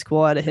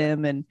basketball out of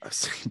him, and I've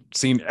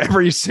seen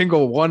every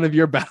single one of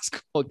your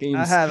basketball games.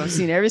 I have. I've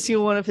seen every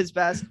single one of his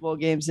basketball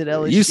games at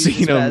LSU.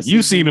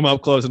 You've seen him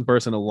up close in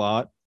person a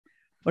lot.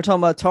 We're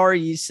talking about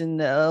Tari Eason,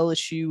 the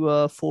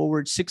LSU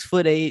forward,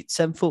 6'8",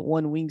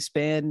 7'1"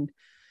 wingspan,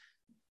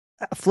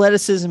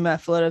 athleticism,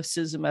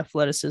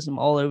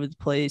 all over the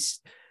place,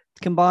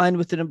 combined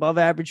with an above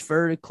average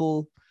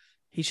vertical.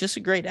 He's just a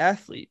great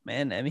athlete,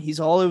 man. I mean, he's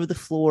all over the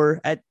floor.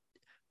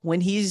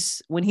 When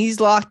he's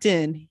locked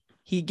in,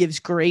 he gives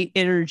great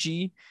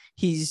energy.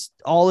 He's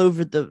all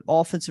over the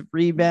offensive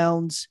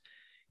rebounds.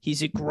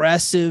 He's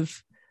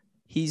aggressive.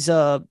 He's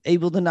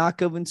able to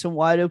knock open some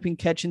wide open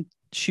catch and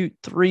shoot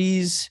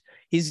threes.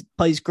 He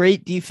plays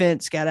great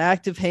defense, got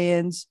active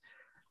hands.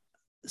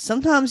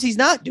 Sometimes he's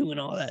not doing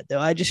all that, though.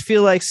 I just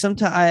feel like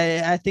sometimes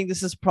I think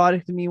this is a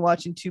product of me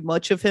watching too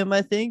much of him,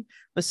 I think.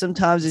 But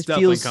sometimes it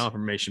feels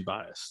confirmation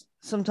bias.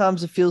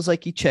 Sometimes it feels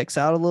like he checks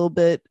out a little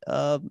bit.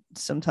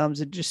 Sometimes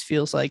it just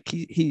feels like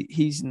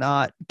he's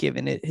not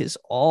giving it his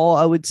all,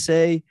 I would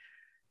say.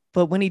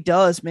 But when he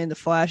does, man, the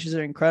flashes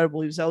are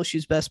incredible. He was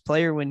LSU's best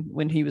player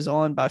when he was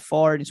on by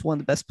far, and he's one of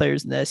the best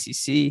players in the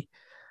SEC.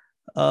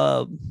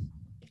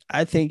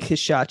 I think his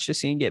shot's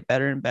just going to get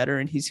better and better,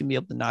 and he's going to be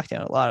able to knock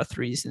down a lot of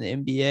threes in the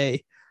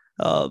NBA.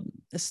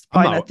 It's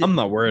probably I'm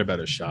not worried about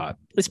his shot.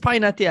 It's probably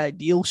not the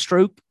ideal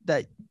stroke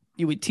that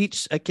you would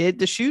teach a kid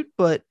to shoot,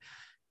 but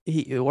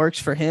it works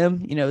for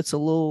him. It's a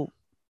little,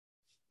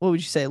 what would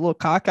you say, a little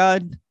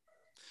cockeyed?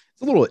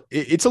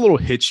 It's a little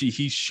hitchy.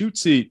 He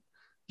shoots it.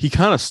 He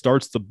kind of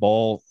starts the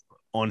ball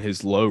on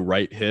his low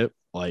right hip,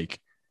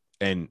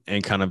 and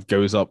kind of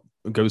goes up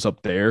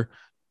there.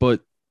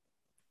 But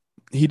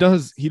he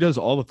does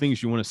all the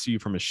things you want to see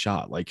from his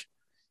shot. Like,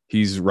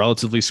 he's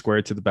relatively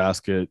square to the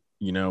basket.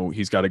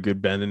 He's got a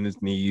good bend in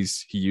his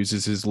knees. He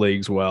uses his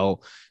legs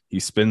well. He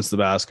spins the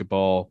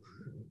basketball.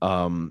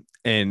 And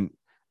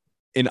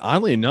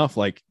oddly enough,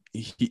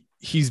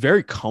 he's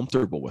very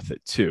comfortable with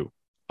it too.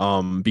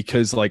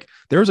 Because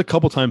there was a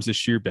couple times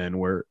this year, Ben,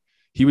 where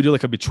he would do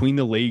a between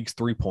the legs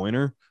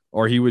 3-pointer,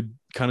 or he would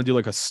kind of do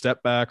a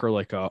step back or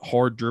a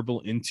hard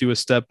dribble into a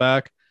step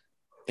back,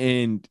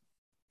 and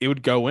it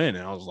would go in.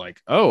 And I was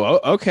like,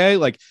 oh, okay.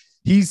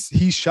 He's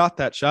shot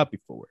that shot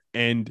before,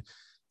 and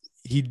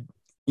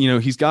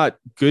he's got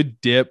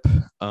good dip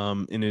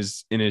in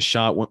his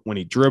shot when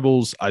he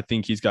dribbles. I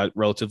think he's got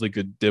relatively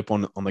good dip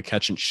on the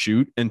catch and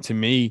shoot. And to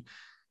me,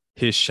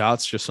 his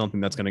shot's just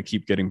something that's going to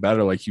keep getting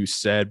better, like you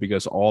said,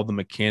 because all the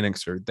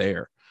mechanics are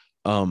there.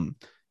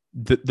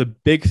 The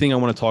big thing I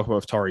want to talk about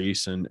with Tari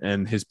Eason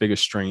and his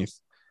biggest strength,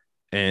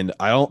 and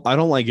I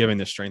don't like giving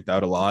this strength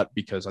out a lot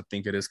because I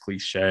think it is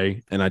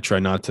cliche, and I try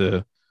not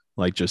to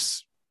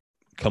just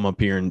come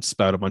up here and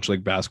spout a bunch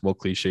of basketball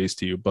cliches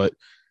to you, but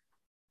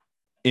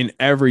in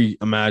every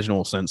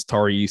imaginable sense,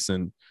 Tari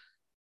Eason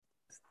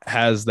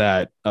has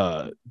that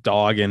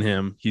dog in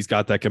him. He's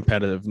got that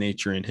competitive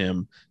nature in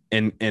him.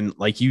 And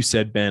like you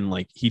said, Ben,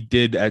 he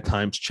did at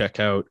times check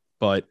out,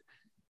 but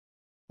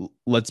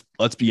let's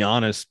be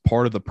honest.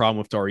 Part of the problem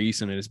with Tari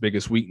Eason and his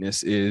biggest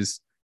weakness is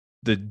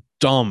the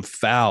dumb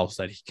fouls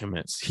that he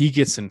commits. He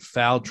gets in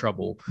foul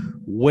trouble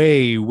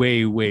way,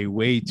 way, way,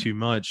 way too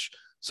much.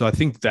 So I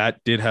think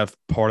that did have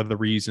part of the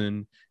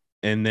reason.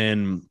 And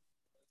then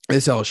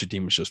this LSU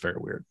team was just very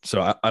weird.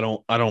 So I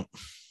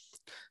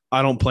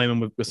don't blame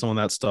him with some of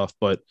that stuff.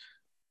 But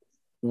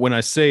when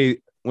I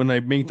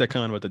make that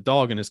comment about the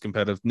dog and his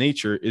competitive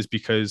nature, is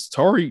because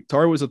Tari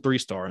was a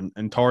 3-star,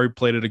 and Tari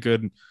played at a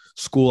good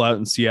school out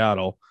in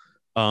Seattle.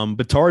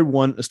 But Tari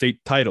won a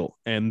state title,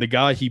 and the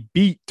guy he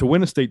beat to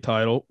win a state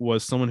title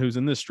was someone who's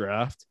in this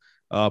draft,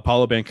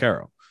 Paolo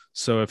Banchero.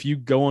 So if you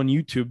go on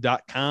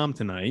youtube.com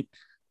tonight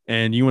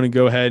and you want to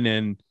go ahead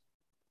and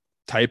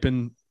type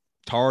in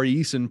Tari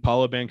Eason,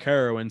 Paolo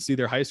Banchero, and see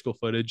their high school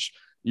footage,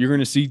 you're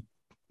going to see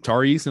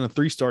Tari Eason, a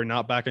 3-star,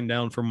 not backing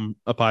down from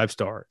a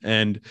 5-star.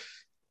 And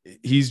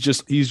he's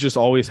just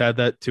always had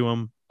that to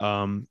him.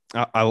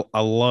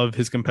 I love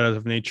his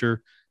competitive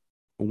nature.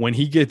 When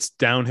he gets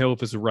downhill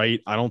with his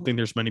right, I don't think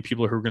there's many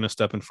people who are going to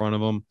step in front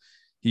of him.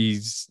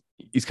 He's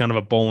kind of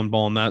a bowling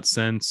ball in that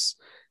sense.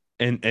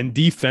 And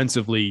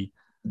defensively,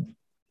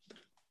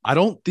 I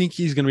don't think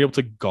he's going to be able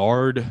to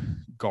guard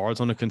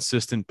guards on a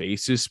consistent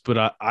basis,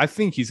 but I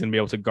think he's going to be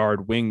able to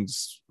guard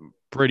wings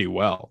pretty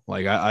well.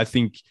 I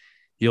think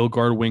he'll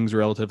guard wings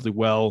relatively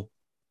well.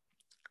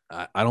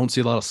 I don't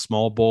see a lot of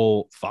small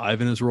ball 5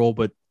 in his role,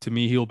 but to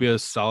me, he'll be a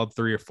solid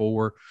 3 or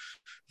 4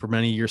 for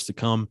many years to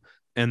come.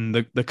 And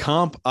the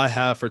comp I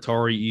have for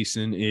Tari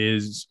Eason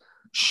is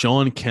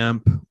Sean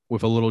Kemp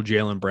with a little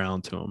Jaylen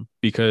Brown to him,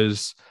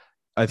 because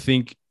I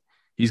think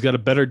he's got a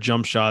better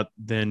jump shot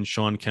than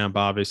Sean Kemp,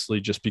 obviously,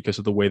 just because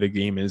of the way the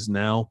game is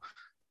now.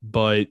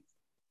 But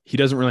he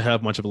doesn't really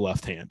have much of a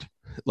left hand.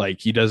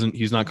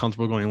 He's not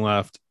comfortable going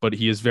left, but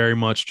he is very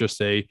much just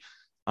I'm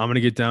going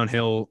to get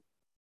downhill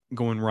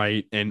going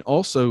right. And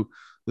also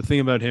the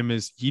thing about him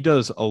is he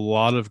does a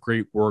lot of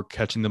great work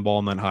catching the ball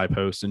in that high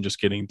post and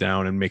just getting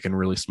down and making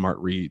really smart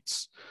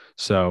reads.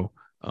 So,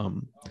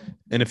 and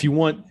if you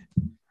want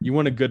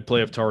a good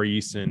play of Tari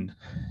Eason,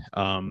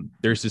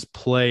 there's this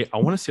play. I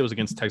want to say it was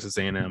against Texas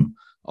A&M.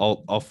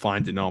 I'll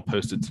find it and I'll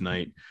post it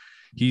tonight.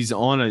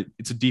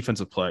 It's a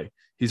defensive play.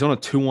 He's on a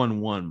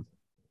 2-on-1,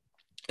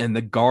 and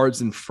the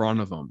guard's in front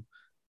of him,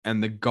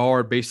 and the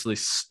guard basically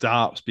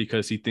stops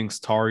because he thinks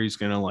Tari's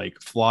gonna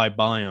fly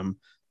by him,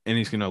 and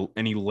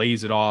he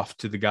lays it off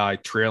to the guy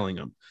trailing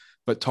him.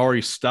 But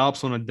Tari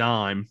stops on a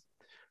dime,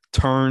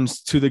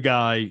 turns to the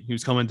guy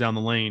who's coming down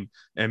the lane,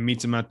 and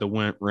meets him at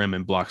the rim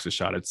and blocks the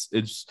shot.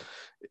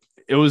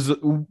 It was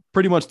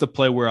pretty much the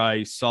play where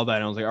I saw that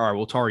and I was like, all right,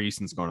 well, Tari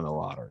Eason's going to the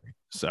lottery.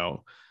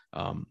 So,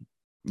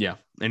 yeah.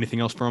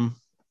 Anything else from?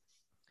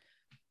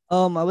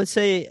 I would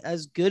say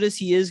as good as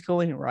he is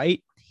going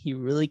right, he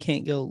really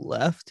can't go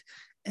left.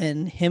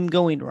 And him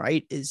going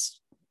right is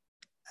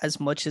as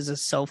much as a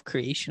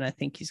self-creation I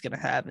think he's going to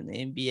have in the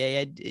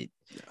NBA,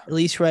 at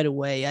least right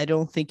away. I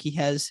don't think he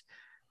has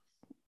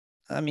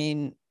 – I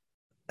mean,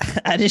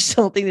 I just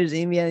don't think there's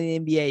anybody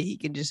in the NBA he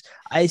can just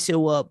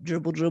ISO up,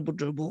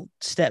 dribble,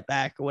 step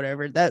back or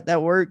whatever.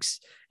 That works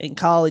in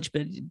college,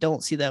 but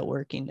don't see that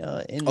working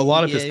in a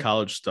lot NBA. of his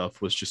college stuff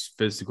was just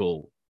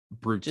physical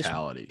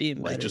brutality, just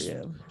being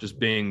better, just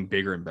being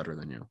bigger and better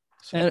than you.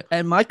 So.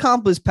 And my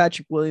comp was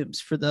Patrick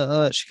Williams for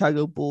the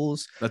Chicago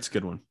Bulls. That's a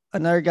good one.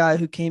 another guy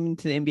who came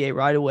into the NBA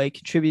right away,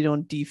 contributed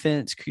on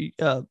defense,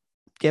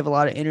 gave a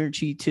lot of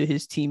energy to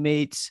his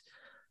teammates.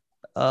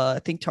 I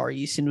think Tari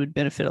Eason would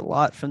benefit a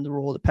lot from the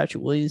role that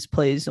Patrick Williams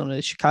plays on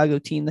a Chicago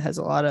team that has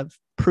a lot of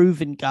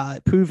proven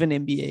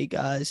NBA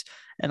guys,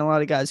 and a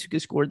lot of guys who can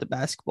score the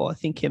basketball. I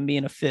think him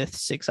being a 5th,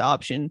 6th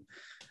option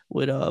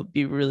would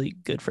be really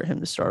good for him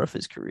to start off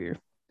his career.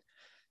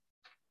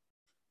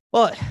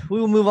 But we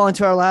will move on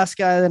to our last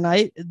guy of the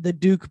night, the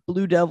Duke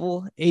Blue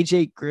Devil,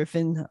 AJ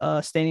Griffin,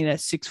 standing at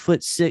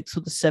 6'6"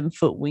 with a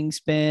 7-foot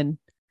wingspan.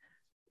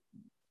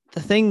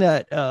 The thing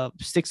that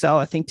sticks out,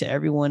 I think, to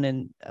everyone,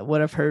 and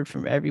what I've heard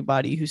from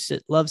everybody who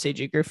loves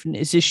AJ Griffin,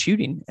 is his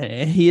shooting.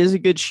 And he is a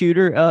good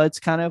shooter. It's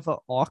kind of an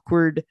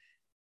awkward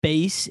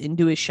base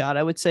into his shot,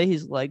 I would say.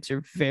 His legs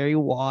are very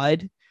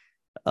wide.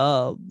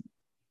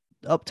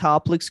 Up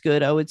top looks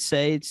good, I would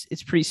say.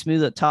 It's pretty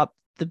smooth up top.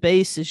 The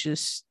base is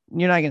just,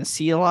 you're not going to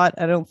see a lot,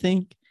 I don't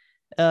think,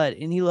 at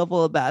any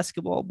level of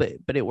basketball, but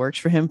it works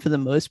for him for the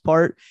most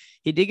part.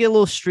 He did get a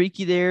little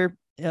streaky there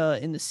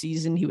in the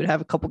season. He would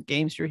have a couple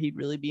games where he'd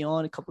really be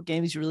on, a couple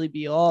games he'd really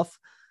be off,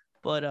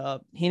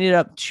 but he ended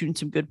up shooting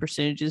some good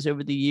percentages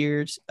over the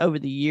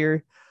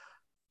year.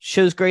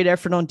 Shows great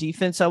effort on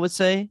defense, I would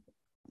say.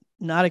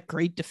 Not a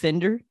great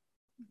defender,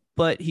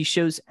 but he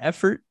shows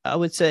effort, I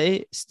would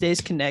say.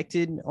 Stays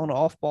connected on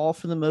off ball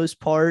for the most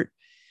part.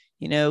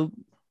 You know,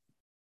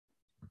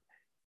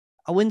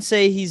 I wouldn't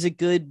say he's a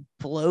good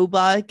blow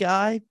by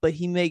guy, but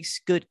he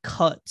makes good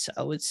cuts,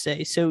 I would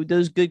say. So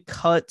those good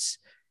cuts,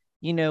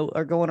 you know,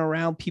 are going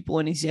around people,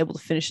 and he's able to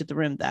finish at the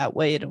rim that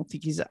way. I don't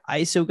think he's an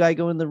ISO guy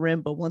going to the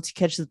rim, but once he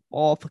catches the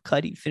ball off a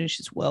cut, he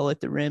finishes well at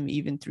the rim,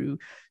 even through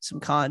some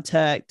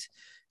contact.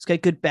 He's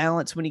got good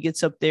balance when he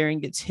gets up there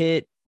and gets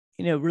hit.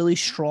 You know, really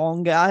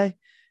strong guy,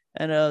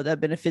 and that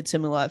benefits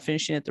him a lot,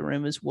 finishing at the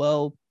rim as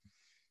well.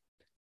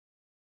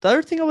 The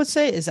other thing I would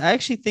say is I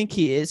actually think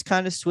he is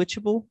kind of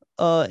switchable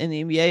in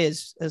the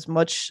NBA as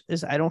much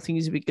as I don't think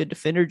he's a good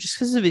defender just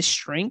because of his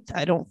strength.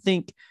 I don't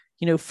think,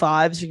 you know,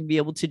 fives are going to be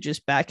able to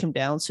just back him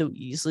down so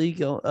easily,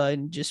 go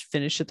and just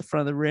finish at the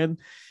front of the rim.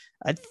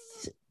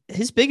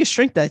 His biggest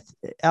strength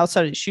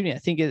outside of his shooting, I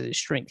think, is his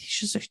strength.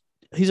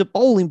 He's a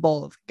bowling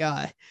ball of a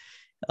guy.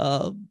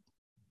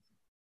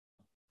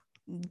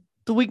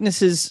 The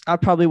weaknesses, I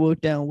probably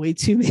wrote down way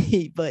too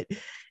many, but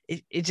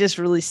it just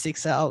really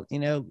sticks out. You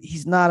know,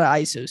 he's not an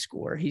ISO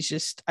scorer.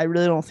 I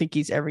really don't think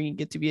he's ever going to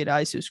get to be an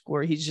ISO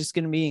scorer. He's just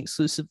going to be an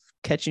exclusive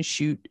catch and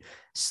shoot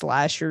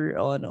slasher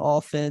on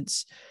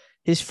offense.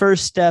 His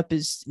first step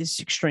is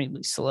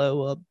extremely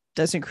slow.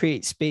 Doesn't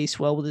create space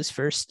well with his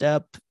first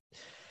step.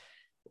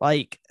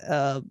 Like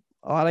a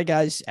lot of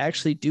guys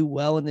actually do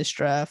well in this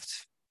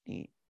draft.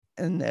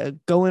 And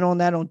going on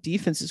that on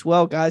defense as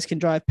well, guys can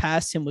drive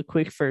past him with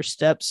quick first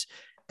steps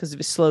because of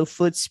his slow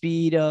foot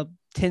speed.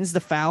 Tends to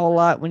foul a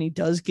lot when he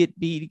does get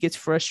beat. He gets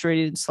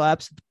frustrated and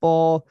slaps at the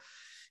ball.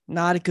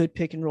 Not a good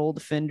pick and roll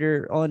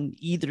defender on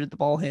either the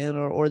ball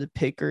handler or the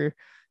picker.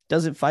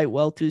 Doesn't fight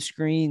well through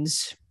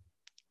screens.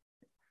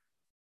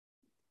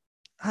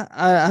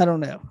 I don't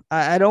know.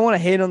 I don't want to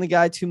hate on the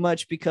guy too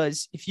much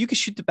because if you can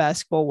shoot the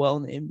basketball well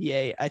in the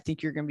NBA, I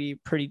think you're going to be a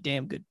pretty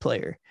damn good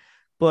player.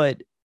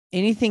 But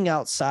anything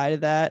outside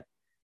of that,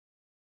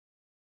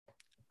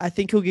 I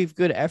think he'll give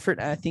good effort.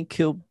 And I think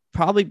he'll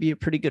probably be a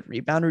pretty good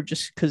rebounder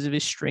just because of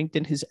his strength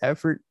and his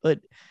effort. But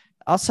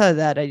outside of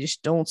that, I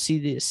just don't see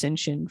the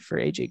ascension for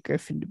AJ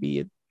Griffin to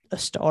be a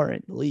star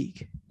in the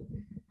league.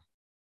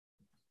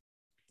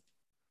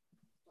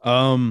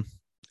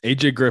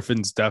 AJ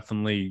Griffin's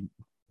definitely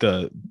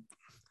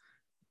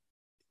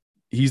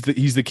he's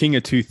the king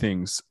of two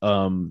things.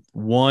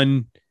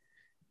 One,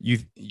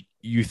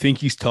 you think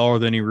he's taller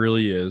than he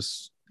really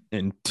is,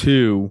 and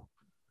two,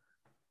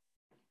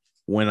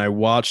 when I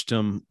watched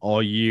him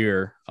all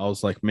year, I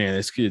was like, man,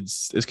 this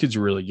kid's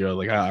really good.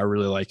 Like I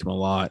really like him a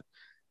lot.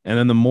 And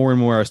then the more and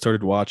more I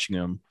started watching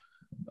him,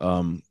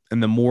 and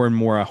the more and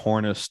more I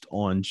harnessed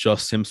on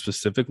just him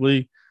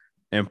specifically,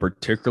 and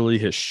particularly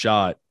his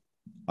shot,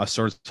 I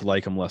started to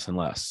like him less and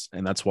less.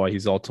 And that's why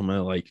he's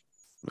ultimately like,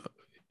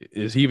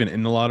 is he even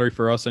in the lottery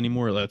for us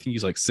anymore? I think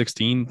he's like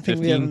 16, 15. I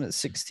think we have him at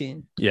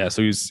 16. Yeah,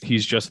 so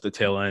he's just at the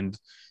tail end,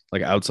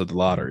 like outside the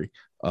lottery.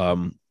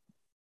 For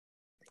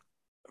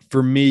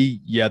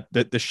me, yeah,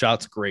 the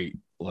shot's great.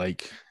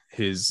 Like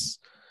his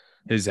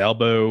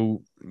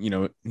elbow, you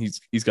know,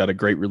 he's got a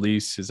great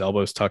release. His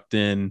elbow's tucked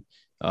in.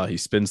 He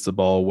spins the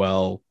ball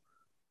well.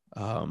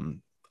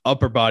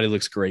 Upper body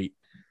looks great.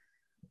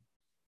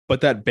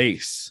 But that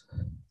base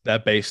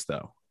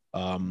though,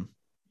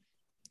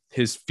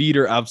 his feet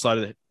are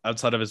outside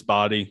of his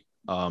body.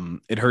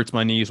 It hurts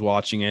my knees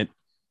watching it.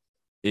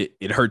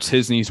 It hurts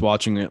his knees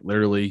watching it.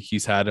 Literally,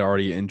 he's had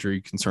already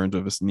injury concerns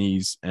of his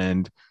knees,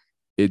 and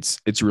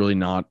it's really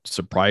not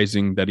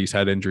surprising that he's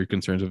had injury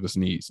concerns of his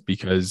knees,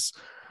 because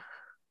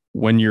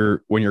when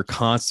you're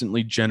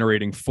constantly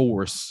generating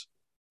force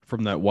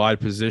from that wide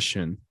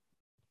position,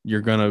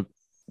 you're gonna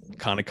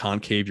kind of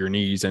concave your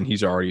knees, and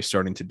he's already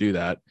starting to do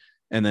that.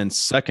 And then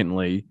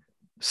secondly,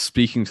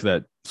 speaking to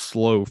that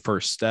slow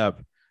first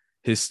step,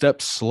 his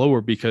steps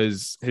slower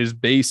because his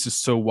base is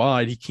so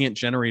wide, he can't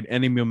generate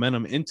any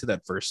momentum into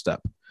that first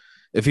step.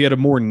 If he had a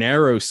more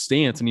narrow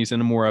stance and he's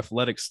in a more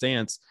athletic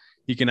stance,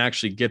 he can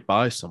actually get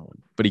by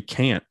someone, but he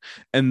can't.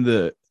 And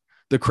the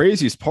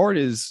craziest part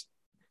is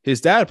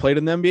his dad played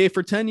in the NBA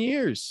for 10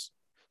 years.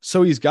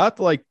 So he's got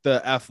like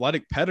the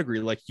athletic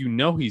pedigree, like,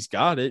 he's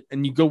got it.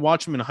 And you go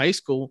watch him in high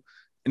school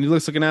and he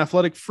looks like an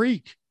athletic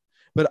freak.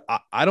 But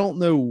I don't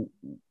know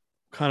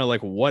kind of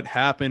like what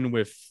happened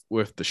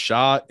with the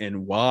shot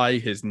and why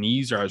his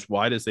knees are as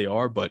wide as they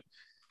are. But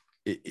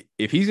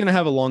if he's going to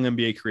have a long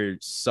NBA career,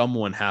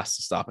 someone has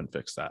to stop and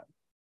fix that.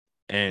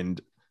 And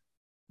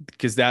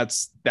because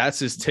that's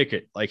his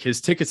ticket. Like,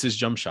 his ticket's his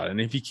jump shot. And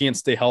if he can't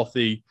stay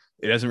healthy,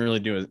 it doesn't really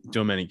do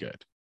him any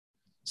good.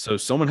 So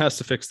someone has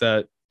to fix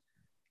that.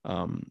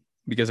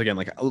 Because again,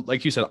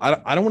 like you said,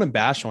 I don't want to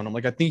bash on him.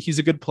 Like, I think he's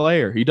a good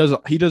player.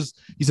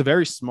 He's a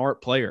very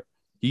smart player.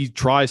 He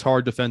tries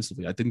hard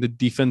defensively. I think the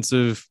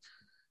defensive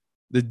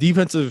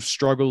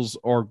struggles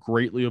are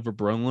greatly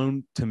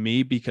overblown to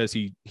me because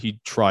he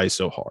tries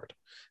so hard.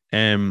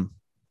 And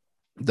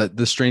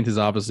the strength is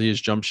obviously his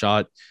jump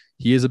shot.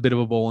 He is a bit of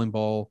a bowling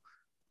ball.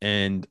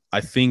 And I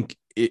think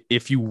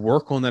if you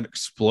work on that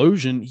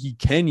explosion, he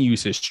can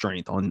use his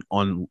strength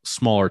on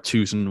smaller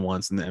 2s and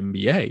 1s in the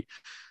NBA.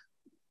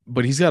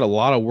 But he's got a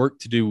lot of work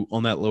to do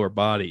on that lower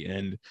body.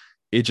 And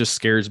it just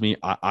scares me.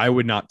 I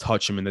would not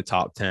touch him in the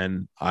top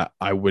 10.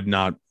 I would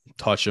not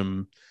touch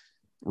him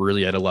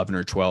really at 11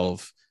 or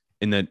 12.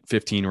 In that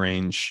 15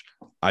 range,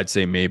 I'd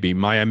say maybe.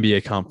 My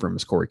NBA comp for him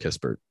is Corey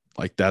Kispert.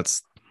 Like,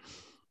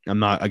 I'm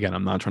not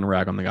trying to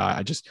rag on the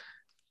guy.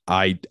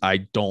 I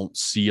don't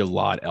see a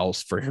lot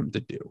else for him to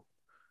do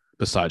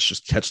besides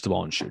just catch the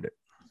ball and shoot it.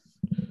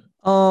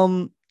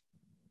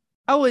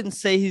 I wouldn't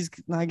say he's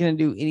not going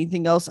to do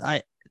anything else.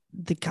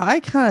 The guy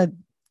kind of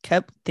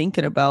kept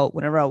thinking about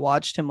whenever I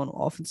watched him on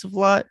offensive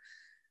lot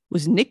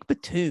was Nick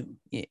Batum,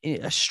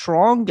 a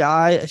strong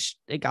guy,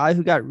 a guy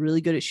who got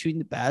really good at shooting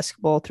the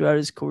basketball throughout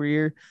his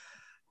career.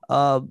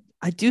 I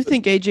do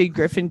think AJ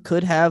Griffin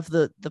could have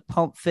the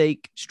pump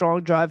fake,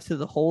 strong drive to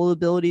the hole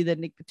ability that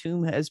Nick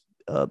Batum has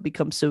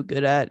become so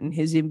good at in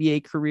his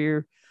NBA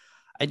career.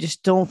 I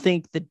just don't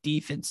think the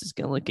defense is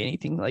going to look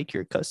anything like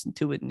you're accustomed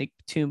to with Nick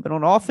Batum. But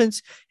on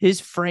offense, his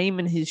frame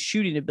and his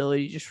shooting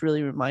ability just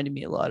really reminded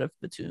me a lot of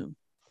Batum.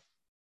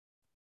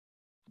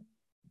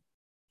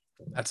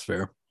 That's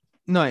fair.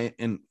 No,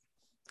 and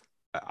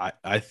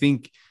I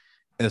think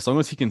as long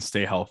as he can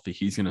stay healthy,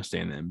 he's going to stay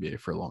in the NBA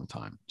for a long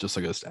time, just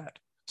like his dad.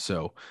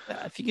 So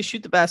if you can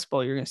shoot the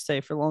basketball, you're going to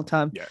stay for a long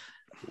time. Yeah.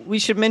 We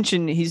should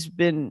mention he's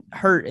been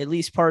hurt at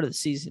least part of the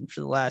season for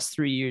the last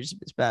 3 years of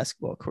his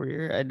basketball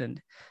career.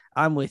 And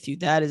I'm with you.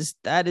 That is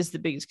the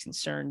biggest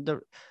concern.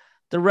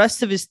 The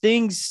rest of his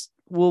things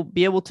will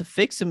be able to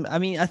fix him. I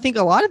mean, I think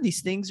a lot of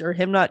these things are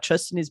him not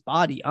trusting his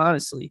body.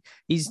 Honestly,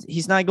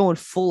 he's not going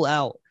full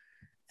out.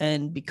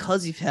 And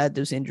because he's had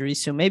those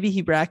injuries, so maybe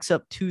he racks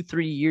up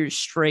 2-3 years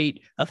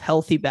straight of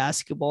healthy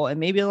basketball, and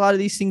maybe a lot of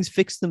these things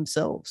fix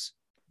themselves.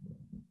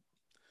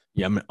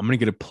 Yeah, I'm gonna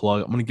get a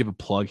plug. I'm gonna give a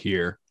plug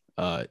here.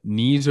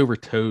 Knees Over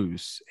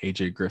Toes,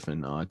 AJ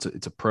Griffin.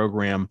 It's a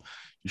program.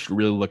 You should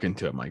really look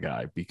into it, my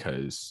guy,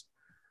 because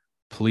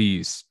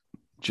please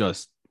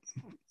just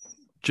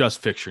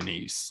fix your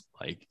knees.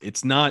 Like,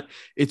 it's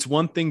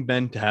one thing,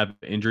 Ben, to have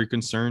injury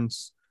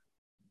concerns,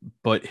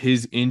 but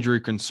his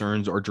injury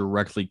concerns are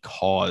directly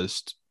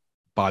caused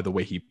by the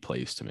way he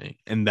plays to me.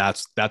 And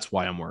that's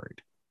why I'm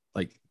worried.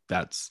 Like,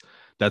 that's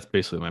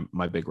basically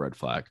my big red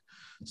flag.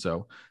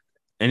 So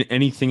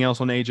anything else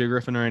on AJ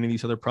Griffin or any of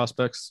these other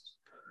prospects?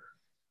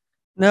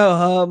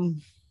 No,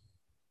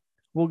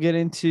 we'll get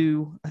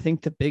into, I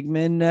think, the big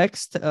men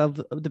next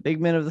of the big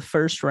men of the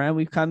first round.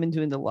 We've come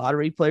into the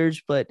lottery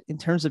players, but in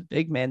terms of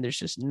big men, there's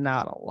just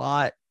not a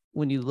lot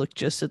when you look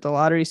just at the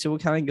lottery. So we'll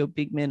kind of go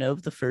big men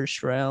of the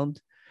first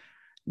round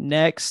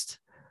next.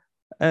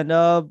 And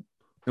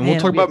we'll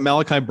talk about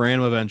Malachi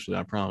Branham eventually,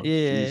 I promise.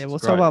 Yeah, Jesus we'll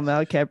Christ. talk about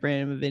Malachi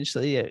Branham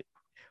eventually. Yeah.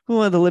 We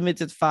wanted to limit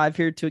to 5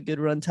 here to a good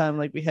run time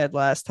like we had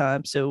last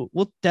time. So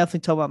we'll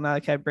definitely talk about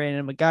Malachi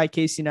Branham, a guy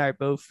Casey and I are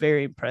both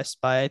very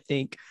impressed by. I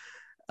think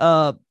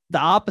the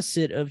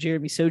opposite of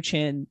Jeremy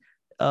Sochan.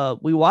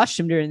 We watched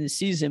him during the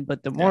season,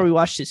 but the more we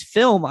watched his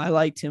film, I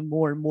liked him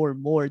more and more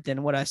and more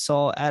than what I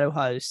saw at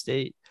Ohio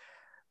State.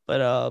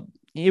 But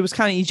it was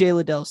kind of EJ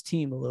Liddell's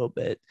team a little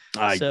bit.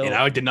 And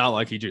I did not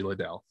like EJ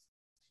Liddell.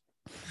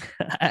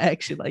 I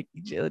actually like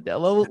EJ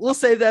Liddell. Well, we'll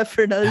save that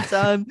for another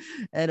time,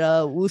 and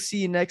we'll see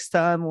you next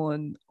time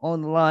on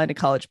the line, a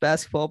college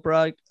basketball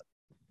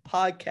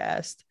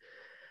podcast,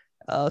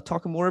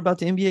 talking more about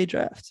the NBA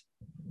draft.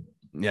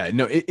 Yeah,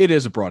 no, it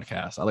is a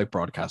broadcast. I like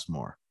broadcast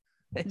more.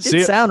 It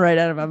did sound right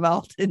out of my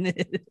mouth, didn't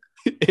it?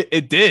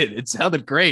 It did. It sounded great.